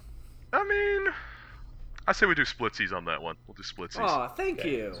knows? I mean, I say we do splitsies on that one. We'll do splitsies. Aw, thank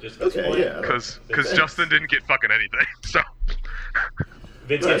Okay, you. so just gets okay, one. yeah. Because Vince- Justin didn't get fucking anything. So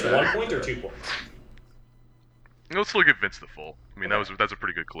Vince gets Right. 1 point or 2 points. let's still give Vince the full. I mean, that's a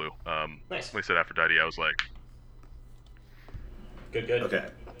pretty good clue. Nice. When he said Aphrodite, I was like, Good. okay.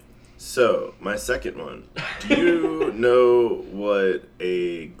 So my second one. Do you know what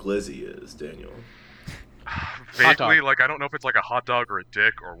a glizzy is, Daniel? Hot dog. vaguely, like I don't know if it's like a hot dog or a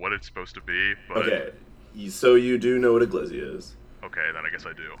dick or what it's supposed to be. But Okay. So you do know what a glizzy is. okay, then I guess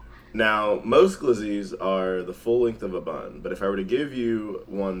I do. Now, most glizzies are the full length of a bun, but if I were to give you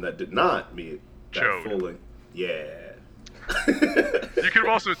one that did not meet that Chode. full length, yeah. You could have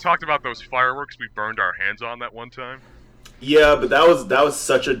also talked about those fireworks we burned our hands on that one time. Yeah, but that was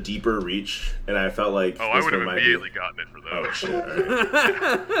such a deeper reach, and I felt like Oh, I this would have one might be- immediately gotten it for Oh those. shit!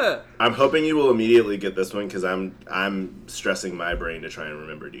 All right. I'm hoping you will immediately get this one because I'm stressing my brain to try and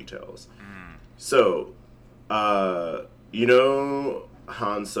remember details. So, you know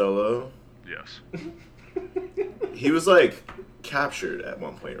Han Solo? Yes. He was like captured at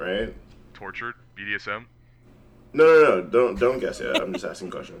one point, right? Tortured? BDSM? No, don't guess yet. I'm just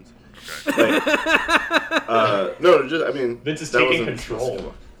asking questions. Okay. Like, no, just I mean, Vince is that taking wasn't supposed to control. come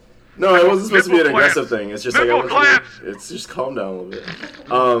up. No, it wasn't supposed to be an Nipple aggressive clamps. thing. It's just like I Nipple want you to- clamps. it's just calm down a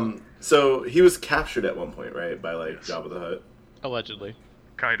little bit. So he was captured at one point, right, by like Jabba the Hutt. Allegedly.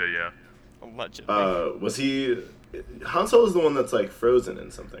 Kinda, yeah. Allegedly. Was he? Han Solo is the one that's like frozen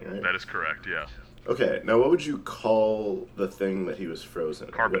in something, right? That is correct, yeah. Okay, now what would you call the thing that he was frozen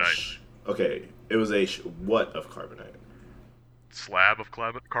in? Carbonite. Okay, it was a what of carbonite? Slab of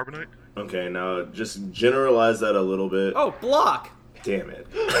carbonite? Okay, now just generalize that a little bit. Oh, block. Damn it.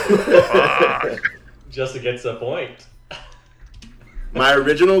 Fuck. Justin gets a point. My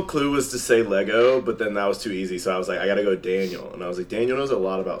original clue was to say Lego, but then that was too easy, so I was like, I gotta go Daniel. And I was like, Daniel knows a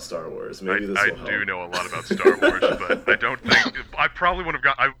lot about Star Wars. Maybe this I will help. do know a lot about Star Wars, but I don't think... I probably would have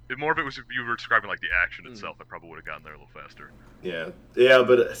got... more of it was if you were describing like the action itself. I probably would have gotten there a little faster. Yeah,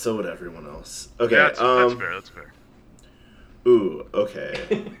 but so would everyone else. Okay, Yeah, that's fair, that's fair. Ooh,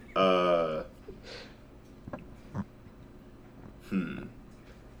 okay.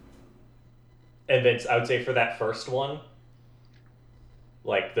 And Vince, I would say for that first one,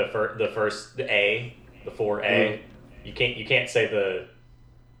 like the 4A, you can't say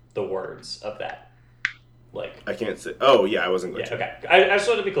the words of that. Like I can't say. Oh, yeah, I wasn't going yeah, to. okay. I just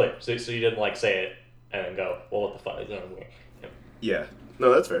wanted to be clear, so you didn't like say it and then go, well, what the fuck? Yeah.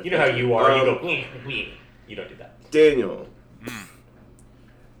 No, that's fair. You know how you are. You go, "Wee." You don't do that. Daniel.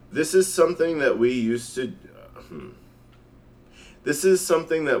 This is something that we used to. This is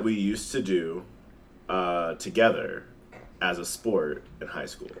something that we used to do together as a sport in high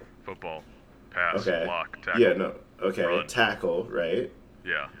school. Football. Pass. Okay. Block. Tackle. Yeah, no. Okay, Run. tackle, right?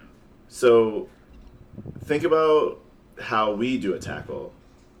 Yeah. So think about how we do a tackle,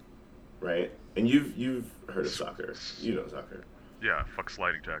 right? And you've heard of soccer. You know soccer. Yeah, fuck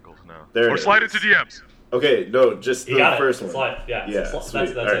sliding tackles now. There Or it slide is. into DMs. Okay, no, just You the got first it. one. Slide. Yeah. Yeah, That's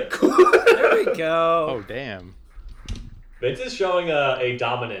sweet. All right, it. cool. There we go. Oh, damn. Vince is showing a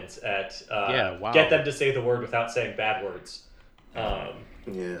dominance at Yeah, wow. get them to say the word without saying bad words.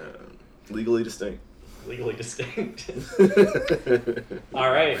 Yeah, legally distinct. Legally distinct.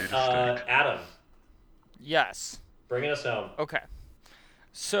 All right, Adam, Yes. bringing us home. Okay.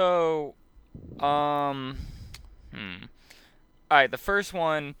 So, All right, the first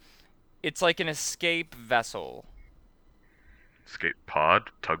one, it's like an escape vessel. Escape pod.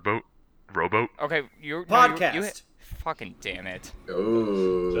 Tugboat. Rowboat. Okay, you Podcast. fucking damn it.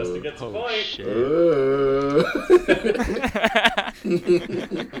 Oh. Justin gets a Oh, point. shit.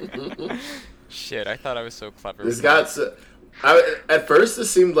 Shit, I thought I was so clever. This with got that. so, At first,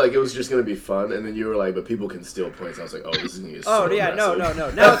 this seemed like it was just going to be fun, and then you were like, but people can steal points. I was like, oh, this is going to get so yeah, no.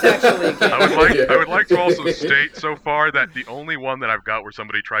 aggressive. Now it's actually a game. I would like to also state so far that the only one that I've got where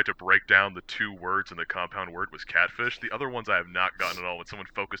somebody tried to break down the two words in the compound word was catfish. The other ones I have not gotten at all when someone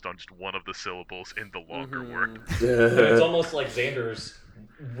focused on just one of the syllables in the longer word. It's almost like Xander's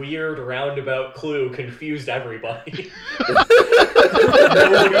weird roundabout clue confused everybody.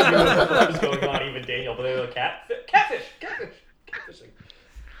 Nobody knew what was going on, even Daniel, but they were like, catfish. Catfishing.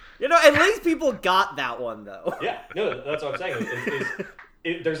 At least people got that one, though. Yeah, no, that's what I'm saying.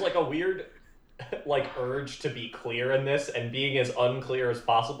 There's like a weird urge to be clear in this, and being as unclear as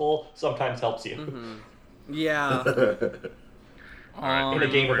possible sometimes helps you. Mm-hmm. Yeah. In a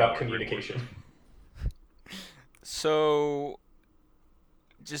game about communication. So,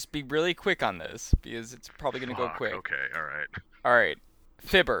 just be really quick on this, because it's probably going to go quick. Okay, alright. Alright.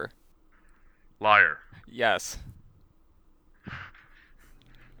 Fibber. Liar. Yes.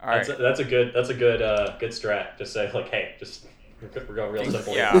 Alright. That's a good strat. Just say hey, we're going real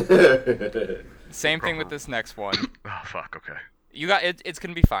simple. Yeah. Same thing with this next one. Oh fuck. Okay. You got it. It's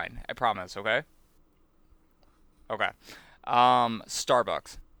gonna be fine. I promise. Okay. Okay.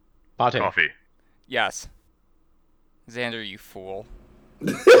 Starbucks. Latte. Coffee. Yes. Xander, you fool.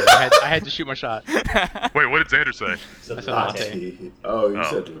 I had to shoot my shot. Wait, what did Xander say? So I said latte. Oh, you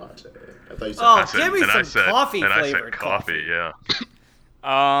said latte. I thought you said Oh, I said, give me and I some said, coffee and I said flavored coffee. Yeah.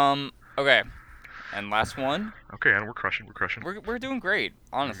 Okay. And last one. Okay, and we're crushing. We're doing great,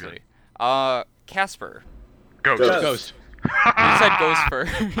 honestly. Casper. Ghost. Ghost. You said ghost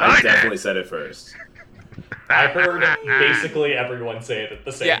first. I definitely said it first. I heard basically everyone say it at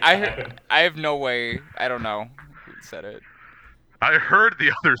the same time. I have no way. I don't know who said it. I heard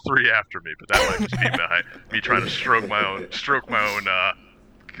the other three after me, but that might just be me trying to stroke my own ship's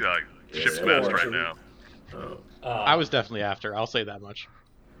mast right now. Oh. I was definitely after. I'll say that much.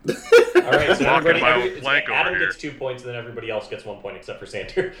 All right, so Walking my own plank over Adam here. gets 2 points, and then everybody else gets 1 point except for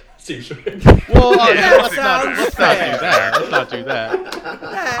Xander. Seems Well, Yeah, let's not do that. Let's not do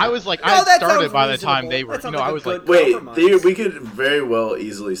that. I was like, I had started by the time they were. I was like, Wait, we could very well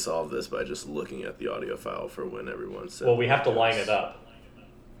easily solve this by just looking at the audio file for when everyone said. Well, we have to line it up.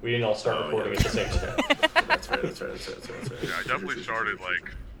 We didn't all start recording at the same time. That's right. Yeah, I definitely started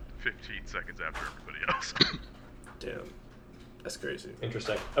like 15 seconds after everybody else. Damn, that's crazy.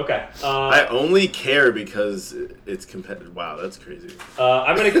 Interesting. Okay. I only care because it's competitive. Wow, that's crazy.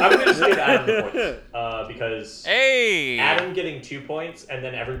 I'm gonna just give Adam the points because Hey. Adam getting 2 points and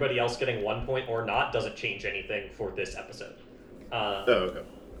then everybody else getting 1 point or not doesn't change anything for this episode. Oh, okay.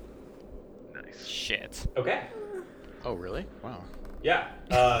 Nice. Shit. Okay. oh really? Wow. Yeah.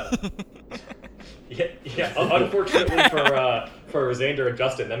 Yeah. Unfortunately for Xander and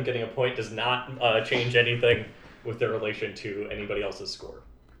Justin, them getting a point does not change anything with their relation to anybody else's score.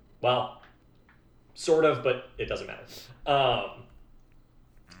 Well, sort of, but it doesn't matter.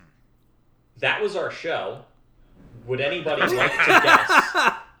 That was our show. Would anybody like to guess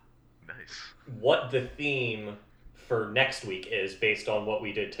Nice. what the theme for next week is based on what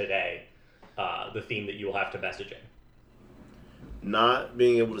we did today? The theme that you will have to message in. Not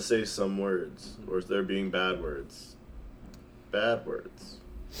being able to say some words, or is there being bad words? Bad words.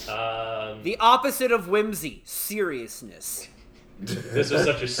 The opposite of whimsy, seriousness. This is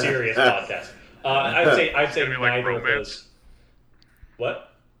such a serious podcast. I'd say gonna be like neither of romance? those.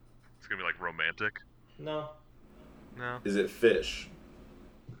 What? It's gonna be like romantic. No, No. Is it fish?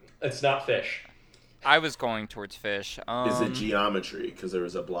 it's not fish. I was going towards fish. Is it geometry? Because there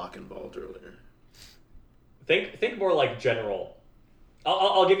was a block involved earlier. Think more like general.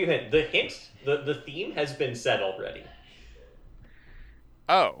 I'll give you a hint. The hint, the theme has been said already.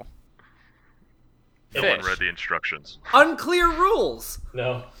 Oh. No one Fish. read the instructions. Unclear rules.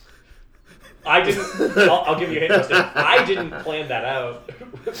 No. I didn't. I'll give you a hint. Justin. I didn't plan that out,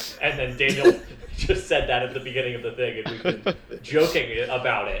 and then Daniel just said that at the beginning of the thing, and we've been joking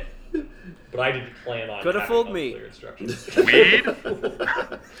about it. But I didn't plan on. Coulda having fooled me. unclear instructions. Weed?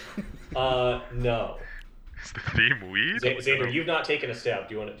 No. Is the theme weed? Xander, you've not taken a stab.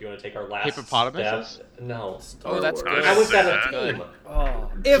 Do you want to take our last Hippopotamuses? stab? No. Oh, that's Wars. good. How is that That's a good. theme?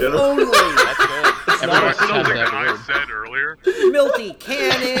 Oh, if General- only. That's good. It's Everyone not a said Something that that I word. said earlier. Milty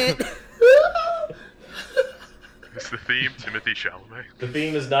Cannon. Is the theme Timothy Chalamet? The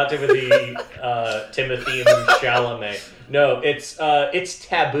theme is not Timothy Chalamet. No, it's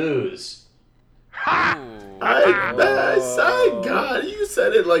taboos. Ooh. God, you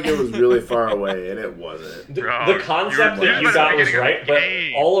said it like it was really far away, and it wasn't. The Oh, concept you were- that you you got were was beginning of right, the but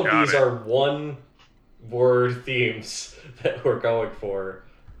game. all of Got these it. are one-word themes that we're going for.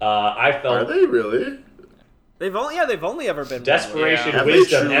 I Are felt they really? They've only ever been Desperation, Have they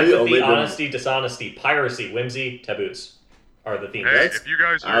wisdom, truly empathy, only been- honesty, dishonesty, piracy, whimsy, taboos are the themes. Hey, if you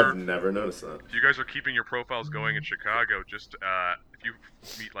guys are I've never noticed that. if you guys are keeping your profiles going in Chicago, just if you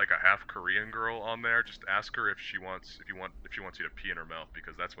meet like a half Korean girl on there, just ask her if she wants you to pee in her mouth,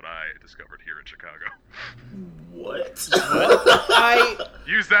 because that's what I discovered here in Chicago. What? I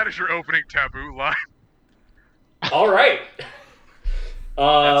Use that as your opening taboo line. All right.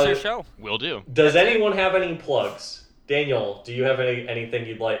 That's your show. Will do. Does anyone have any plugs? Daniel, do you have anything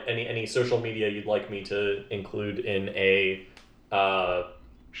you'd like, any social media you'd like me to include in a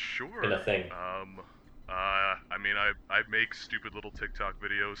Sure. in a thing? I mean, I make stupid little TikTok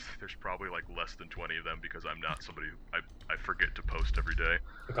videos. There's probably like less than 20 of them because I'm not somebody I forget to post every day.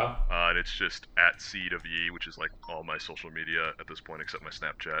 Okay. And it's just at Seed of Ye, which is like all my social media at this point except my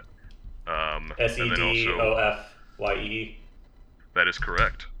Snapchat. And then also SEDOFYE. that is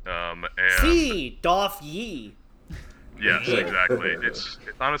correct. And see doff ye. yes, exactly.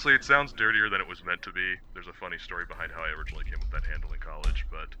 Honestly, it sounds dirtier than it was meant to be. There's a funny story behind how I originally came with that handle in college,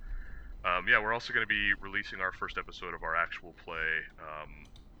 but yeah, we're also going to be releasing our first episode of our actual play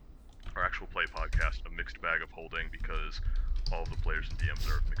podcast, A Mixed Bag of Holding, because all of the players and DMs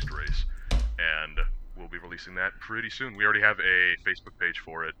are mixed race, and we'll be releasing that pretty soon. We already have a Facebook page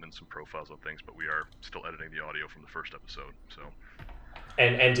for it and some profiles on things, but we are still editing the audio from the first episode. So,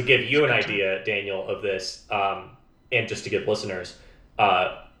 And to give you an idea, Daniel, of this, and just to give listeners,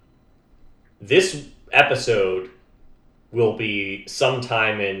 this episode will be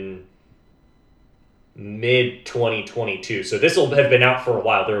sometime in mid 2022. So this will have been out for a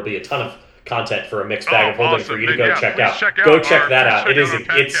while. There will be a ton of content for A Mixed Bag of Holding for you to go check out. Go check that out.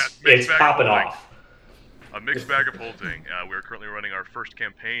 It's popping off. A Mixed Bag of Holding. We're currently running our first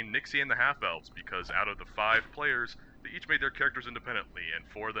campaign, Nixie and the Half-Elves, because out of the 5 players, they each made their characters independently, and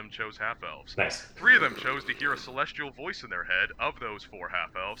 4 of them chose half-elves. Nice. 3 of them chose to hear a celestial voice in their head of those 4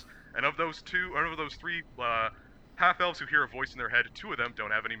 half-elves, and of those 3 half-elves who hear a voice in their head, 2 of them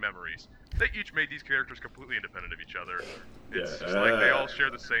don't have any memories. They each made these characters completely independent of each other. It's just like they all share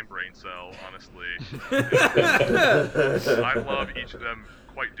the same brain cell, honestly. I love each of them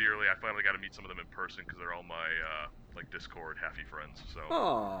quite dearly. I finally got to meet some of them in person because they're all my like Discord halfy friends. So,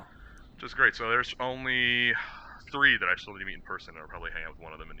 Aw. just great. So there's only 3 that I still need to meet in person, and I'll probably hang out with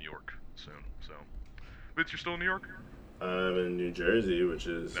one of them in New York soon. So, Vince, you're still in New York? I'm in New Jersey, which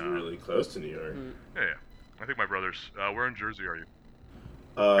is really close to New York. Yeah. I think my brother's. Where in Jersey are you?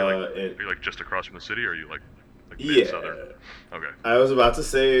 And- Are you like just across from the city, or are you like Yeah. mid-southern? Okay. I was about to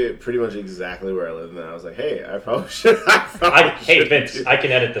say pretty much exactly where I live, and then I was like, hey, I probably Hey, Vince, I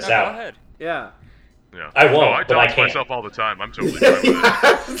can edit this Go out. ahead. Yeah. Yeah. I won't, Oh, I but I dox can. myself all the time. I'm totally fine with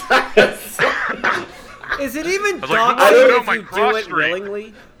it. Is it even was like, doxing I don't know if my you do cross it street.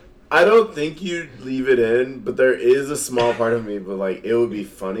 willingly? I don't think you'd leave it in, but there is a small part of me, but like it would be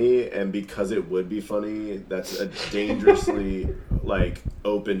funny, and because it would be funny, that's a dangerously like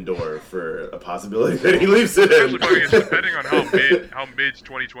open door for a possibility that he leaves it Actually, in. funny is, depending on how mid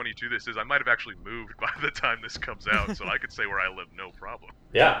 2022 this is, I might have actually moved by the time this comes out, so I could say where I live, no problem.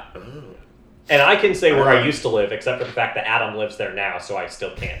 Yeah. And I can say where I used to live, except for the fact that Adam lives there now, so I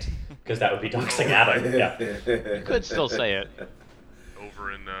still can't. Because that would be doxing Adam. Yeah. Could still say it.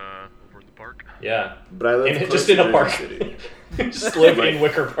 Over in the park. Yeah. But I live close Just to in a Jersey park. City. Just live in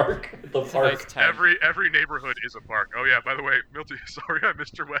Wicker Park. The It's a nice park. town. Every neighborhood is a park. Oh yeah, by the way, Milty, sorry I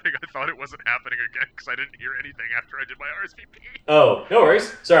missed your wedding. I thought it wasn't happening again because I didn't hear anything after I did my RSVP. Oh, no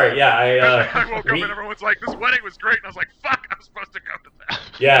worries. Sorry, yeah, I woke up we- and everyone's like, "This wedding was great," and I was like, "Fuck, I'm supposed to go to that."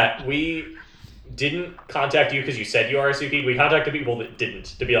 Yeah, we didn't contact you because you said you RSVP'd. We contacted people that didn't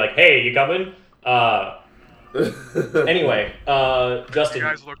to be like, hey, you coming? Anyway, Justin. You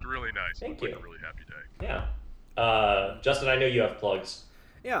guys looked really nice. Thank It looked you. like a really happy day. Yeah. Justin, I know you have plugs.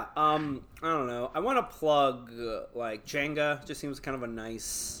 Yeah, I don't know. I want to plug, like, Jenga. Just seems kind of a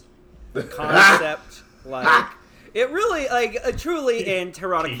nice concept. Like, it really, like, truly in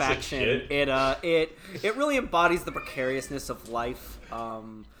Terronic Piece of Faction, shit. it really embodies the precariousness of life.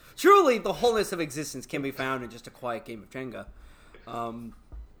 Truly, the wholeness of existence can be found in just a quiet game of Jenga.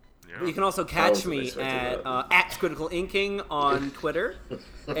 Yeah. You can also catch wasn't me expecting at Critical Inking on Twitter.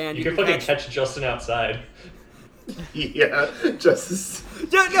 And You can fucking catch Justin outside. Yeah, just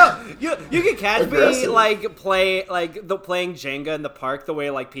No, you can catch me Aggressive. like playing Jenga in the park the way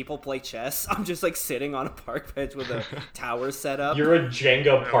like people play chess. I'm just like sitting on a park bench with a tower set up. You're a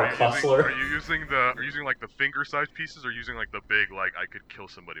Jenga park hustler. Are you using like the finger-sized pieces, or using like the big, like I could kill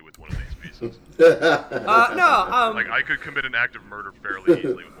somebody with one of these pieces? No, Like I could commit an act of murder fairly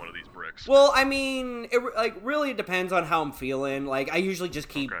easily with one of these bricks. mix? Well, I mean, it really depends on how I'm feeling. Like, I usually just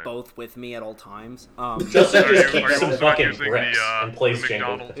keep Okay. both with me at all times. Justin Are just you keeps some also not fucking using bricks and plays the Jangle.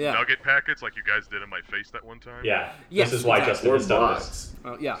 McDonald's Yeah. nugget packets like you guys did in my face that one time? Yeah, Yes, this is why exactly. Justin Or has done this.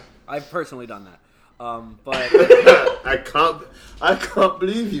 bots. Yeah, I've personally done that. But I can't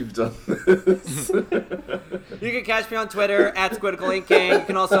believe you've done this. you can catch me on Twitter at Squidical Inking. You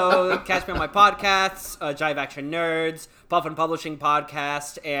can also catch me on my podcasts, Jive Action Nerds, Puffin Publishing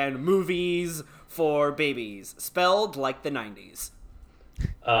Podcast, and Movies for Babies, spelled like the 90s.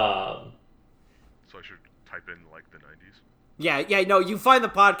 So I should type in like the 90s. Yeah, no, you find the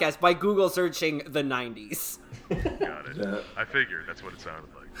podcast by Google searching the 90s. Got it. Yeah. I figured that's what it sounded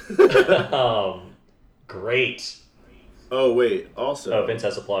like. Great. Oh wait, also Oh, Vince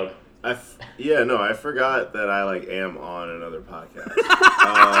has a plug. I forgot that I am on another podcast.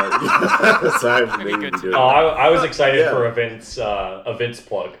 So I haven't Pretty been good doing Oh, I was excited Yeah. for a Vince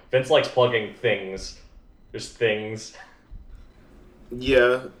plug. Vince likes plugging things. There's things.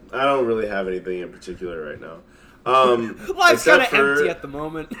 Yeah, I don't really have anything in particular right now. Life's kind except of for- empty at the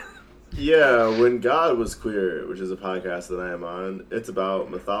moment. Yeah, When God Was Queer, which is a podcast that I am on, it's about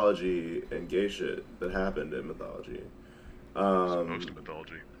mythology and gay shit that happened in mythology. Most of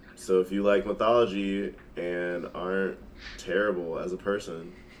mythology. So if you like mythology and aren't terrible as a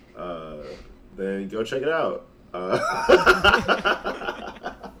person, then go check it out.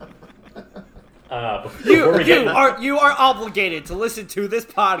 Before we get You are obligated to listen to this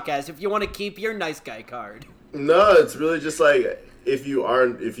podcast if you want to keep your nice guy card. No, it's really just if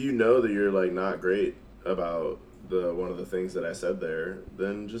you know that you're not great about one of the things that I said there,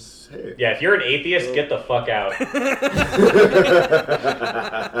 then just hey. Yeah, if you're an atheist, get the fuck out.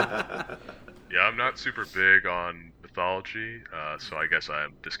 Yeah, I'm not super big on mythology, so I guess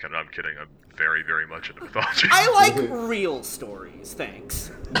I'm kidding. I'm very, very much into mythology. I like real stories,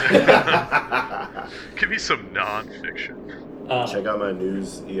 thanks. Give me some non-fiction. Check out my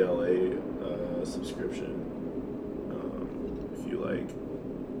News ELA subscription if you like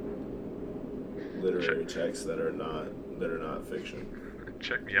literary texts that are not fiction.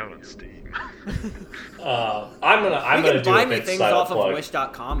 Check me out on Steam. I'm You gonna can do buy a me Vince things style off plug. of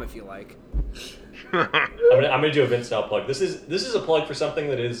Wish.com if you like. I'm gonna do a Vince style plug. This is a plug for something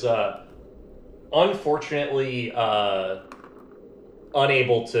that is unfortunately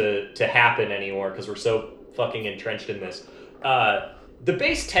unable to happen anymore because we're so fucking entrenched in this. The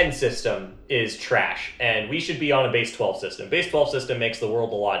base 10 system is trash, and we should be on a base 12 system. Base 12 system makes the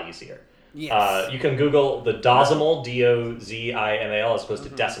world a lot easier. Yes. You can Google the Dozimal, Dozimal, as opposed to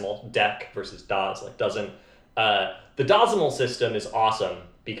decimal, dec versus dos, like dozen. The Dozimal system is awesome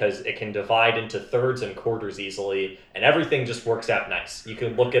because it can divide into thirds and quarters easily, and everything just works out nice. You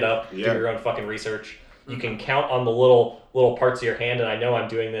can look it up, do your own fucking research. You can count on the little parts of your hand, and I know I'm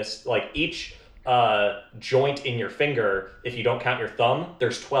doing this, each joint in your finger, if you don't count your thumb,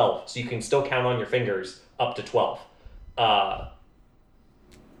 there's 12. So you can still count on your fingers up to 12.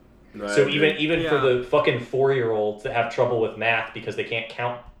 So even for the fucking 4-year-olds that have trouble with math because they can't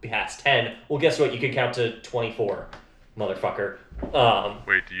count past 10, well, guess what? You can count to 24, motherfucker.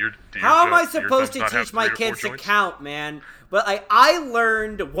 Wait, do your How am I your supposed to thumbs not have teach my 3 or 4 kids to joints? count, man? But I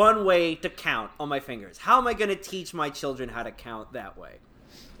learned one way to count on my fingers. How am I going to teach my children how to count that way?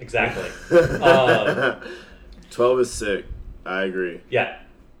 Exactly. 12 is sick. I agree. Yeah.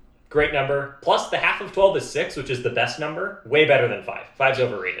 Great number. Plus, the half of 12 is 6, which is the best number. Way better than 5. 5's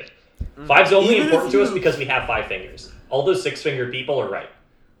overrated. 5's only Even important if to us you- because we have 5 fingers. All those 6-fingered people are right.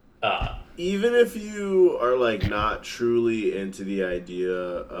 Even if you are not truly into the idea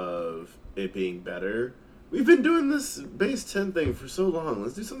of it being better, we've been doing this base 10 thing for so long.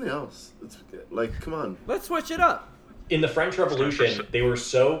 Let's do something else. It's come on. Let's switch it up. In the French Revolution, they were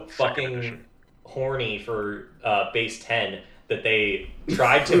so fucking edition. horny for base 10 that they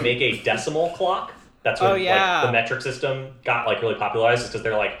tried to make a decimal clock. That's when Oh, yeah. the metric system got really popularized because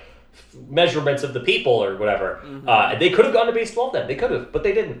they're measurements of the people or whatever. And they could have gone to base 12 then. They could have, but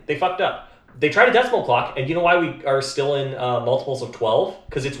they didn't. They fucked up. They tried a decimal clock, and you know why we are still in multiples of 12?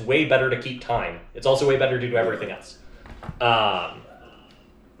 Because it's way better to keep time. It's also way better to do everything else.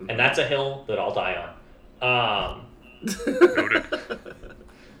 And that's a hill that I'll die on. Noted.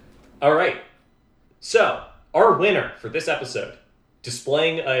 All right. So, our winner for this episode,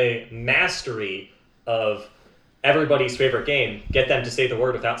 displaying a mastery of everybody's favorite game, get them to say the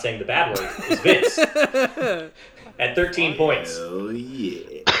word without saying the bad word, is Vince. At 13 points. Hell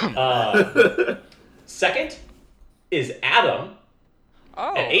yeah. Second is Adam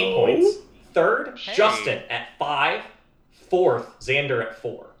Oh. at 8 points. Third, Hey. Justin at 5. Fourth, Xander at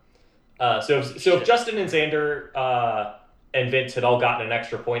 4. So if Justin and Xander and Vince had all gotten an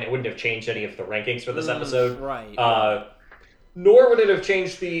extra point, it wouldn't have changed any of the rankings for this episode. Right. Nor would it have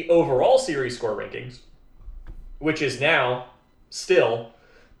changed the overall series score rankings, which is now still,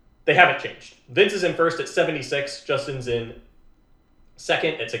 they haven't changed. Vince is in first at 76, Justin's in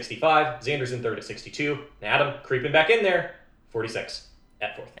second at 65, Xander's in third at 62, and Adam creeping back in there, 46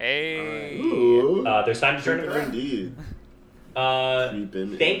 at fourth. Hey. Ooh. There's time to turn it around. Indeed.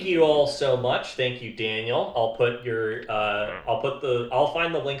 Thank you all so much. Thank you, Daniel. I'll put your I'll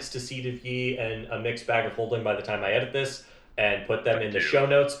find the links to Seed of Ye and a mixed bag of holding by the time I edit this and put them in the show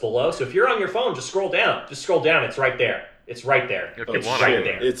notes below. So if you're on your phone, just scroll down. It's right there. It's right there. If you It's want, right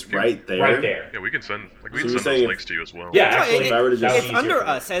there. It's right there. Right there. Yeah, we can send So those you're saying links to you as well. Yeah, No, actually, if I were to just- it's easier under for me.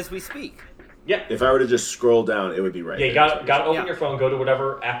 us as we speak. Yeah. If I were to just scroll down, it would be right Yeah, you there. got to open Yeah. your phone, go to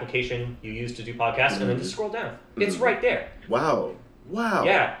whatever application you use to do podcasts, and then just scroll down. It's right there. Wow.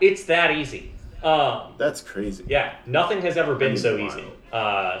 Yeah, it's that easy. That's crazy. Yeah, nothing has ever been so easy.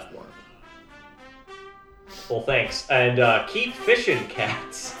 Wild. Well, thanks. And keep fishing,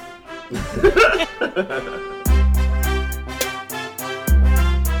 cats.